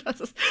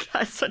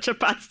 That's such a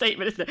bad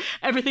statement, isn't it?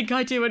 Everything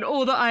I do and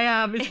all that I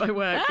am is my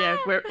work. Yeah,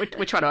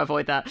 we're trying to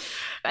avoid that.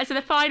 And so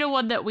the final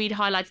one that we'd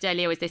highlighted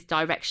earlier was this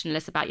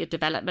directionless about your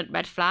development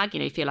red flag.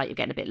 You feel like you're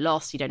getting a bit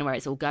lost, you don't know where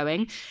it's all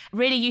going.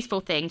 Really useful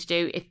thing to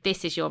do if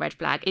this is your red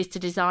flag is to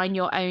design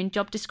your own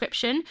job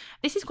description.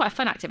 This is quite a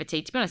fun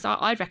activity. To be honest,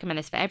 I'd recommend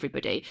this for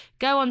everybody.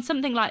 Go on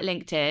something like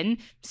LinkedIn,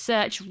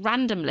 search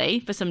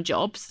randomly for some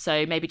jobs.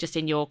 So maybe just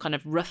in your kind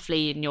of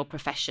roughly in your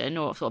profession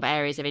or sort of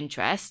areas of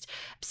interest.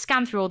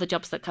 Scan through all the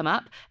jobs that come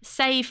up,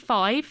 save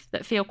 5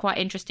 that feel quite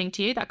interesting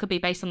to you. That could be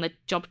based on the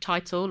job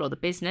title or the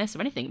business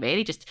or anything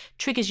really, just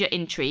triggers your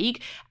intrigue,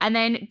 and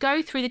then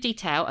go through the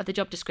detail of the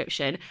job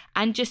description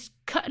and just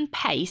cut and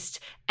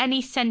paste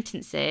any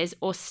sentences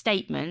or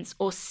statements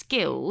or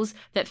skills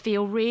that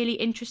feel really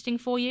interesting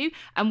for you.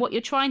 And what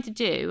you're trying to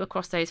do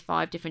across those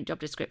 5 different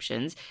job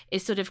descriptions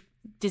is sort of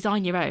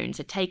design your own.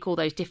 So take all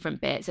those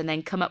different bits and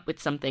then come up with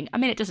something. I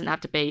mean, it doesn't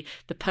have to be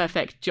the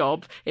perfect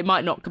job. It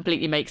might not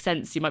completely make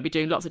sense. You might be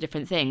doing lots of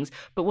different things.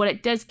 But what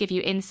it does give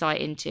you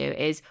insight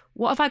into is,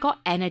 what have I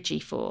got energy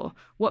for?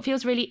 What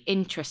feels really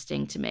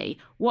interesting to me?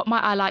 What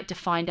might I like to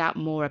find out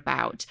more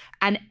about?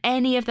 And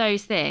any of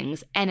those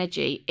things,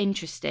 energy,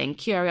 interesting,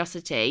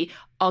 curiosity,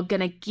 are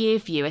going to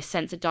give you a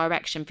sense of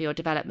direction for your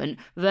development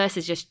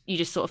versus you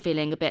just sort of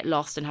feeling a bit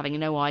lost and having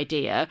no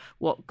idea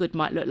what good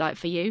might look like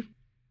for you.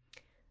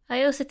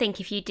 I also think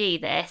if you do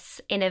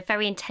this in a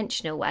very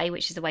intentional way,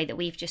 which is the way that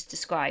we've just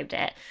described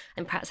it,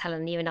 and perhaps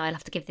Helen, you and I will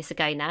have to give this a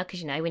go now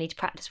because, we need to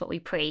practice what we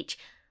preach.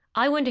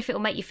 I wonder if it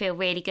will make you feel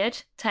really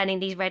good,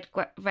 turning these red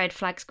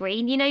flags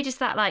green. Just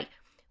that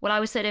I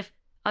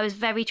was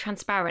very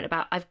transparent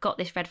about, I've got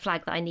this red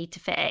flag that I need to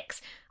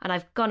fix, and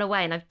I've gone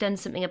away and I've done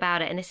something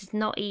about it, and this is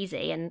not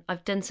easy, and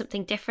I've done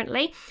something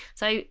differently.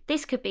 So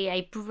this could be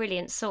a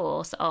brilliant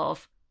source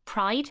of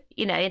pride,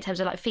 in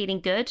terms of feeling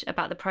good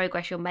about the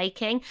progress you're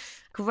making,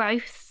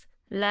 growth,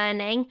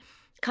 learning,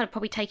 kind of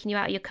probably taking you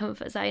out of your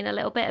comfort zone a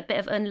little bit, a bit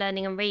of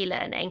unlearning and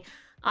relearning.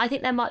 I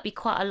think there might be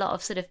quite a lot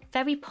of sort of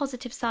very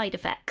positive side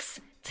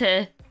effects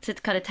to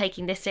kind of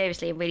taking this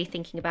seriously and really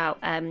thinking about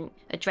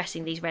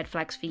addressing these red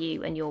flags for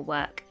you and your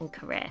work and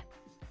career.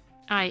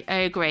 I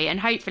agree. And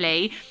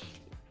hopefully,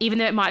 even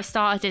though it might have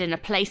started in a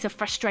place of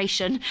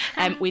frustration,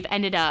 we've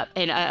ended up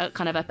in a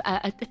kind of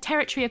a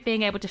territory of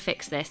being able to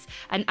fix this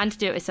and to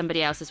do it with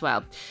somebody else as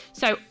well.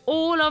 So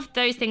all of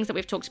those things that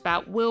we've talked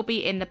about will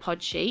be in the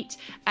pod sheet.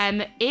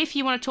 If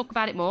you want to talk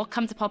about it more,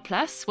 come to Pod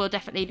Plus. We'll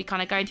definitely be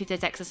kind of going through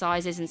those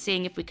exercises and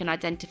seeing if we can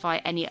identify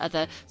any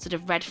other sort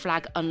of red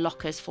flag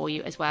unlockers for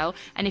you as well.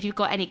 And if you've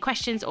got any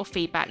questions or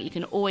feedback, you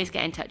can always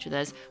get in touch with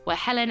us. We're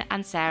Helen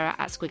and Sarah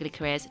at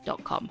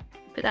squigglycareers.com.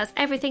 But that's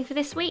everything for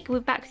this week.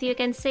 We'll be back with you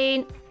again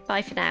soon.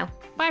 Bye for now.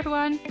 Bye,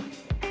 everyone.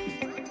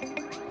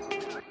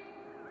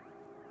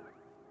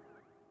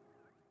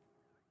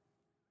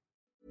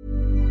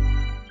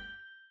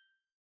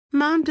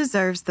 Mom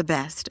deserves the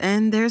best,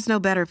 and there's no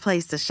better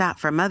place to shop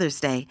for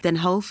Mother's Day than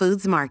Whole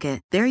Foods Market.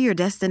 They're your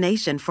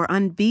destination for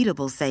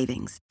unbeatable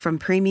savings, from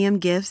premium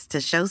gifts to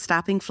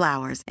show-stopping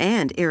flowers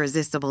and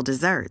irresistible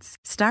desserts.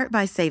 Start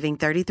by saving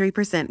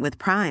 33% with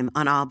Prime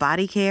on all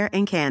body care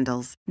and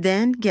candles.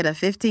 Then get a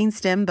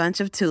 15-stem bunch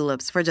of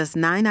tulips for just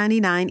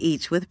 $9.99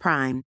 each with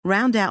Prime.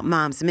 Round out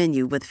Mom's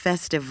menu with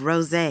festive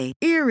rosé,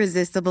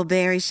 irresistible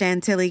berry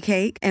chantilly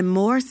cake, and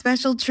more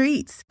special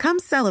treats. Come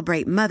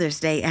celebrate Mother's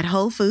Day at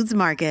Whole Foods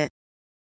Market.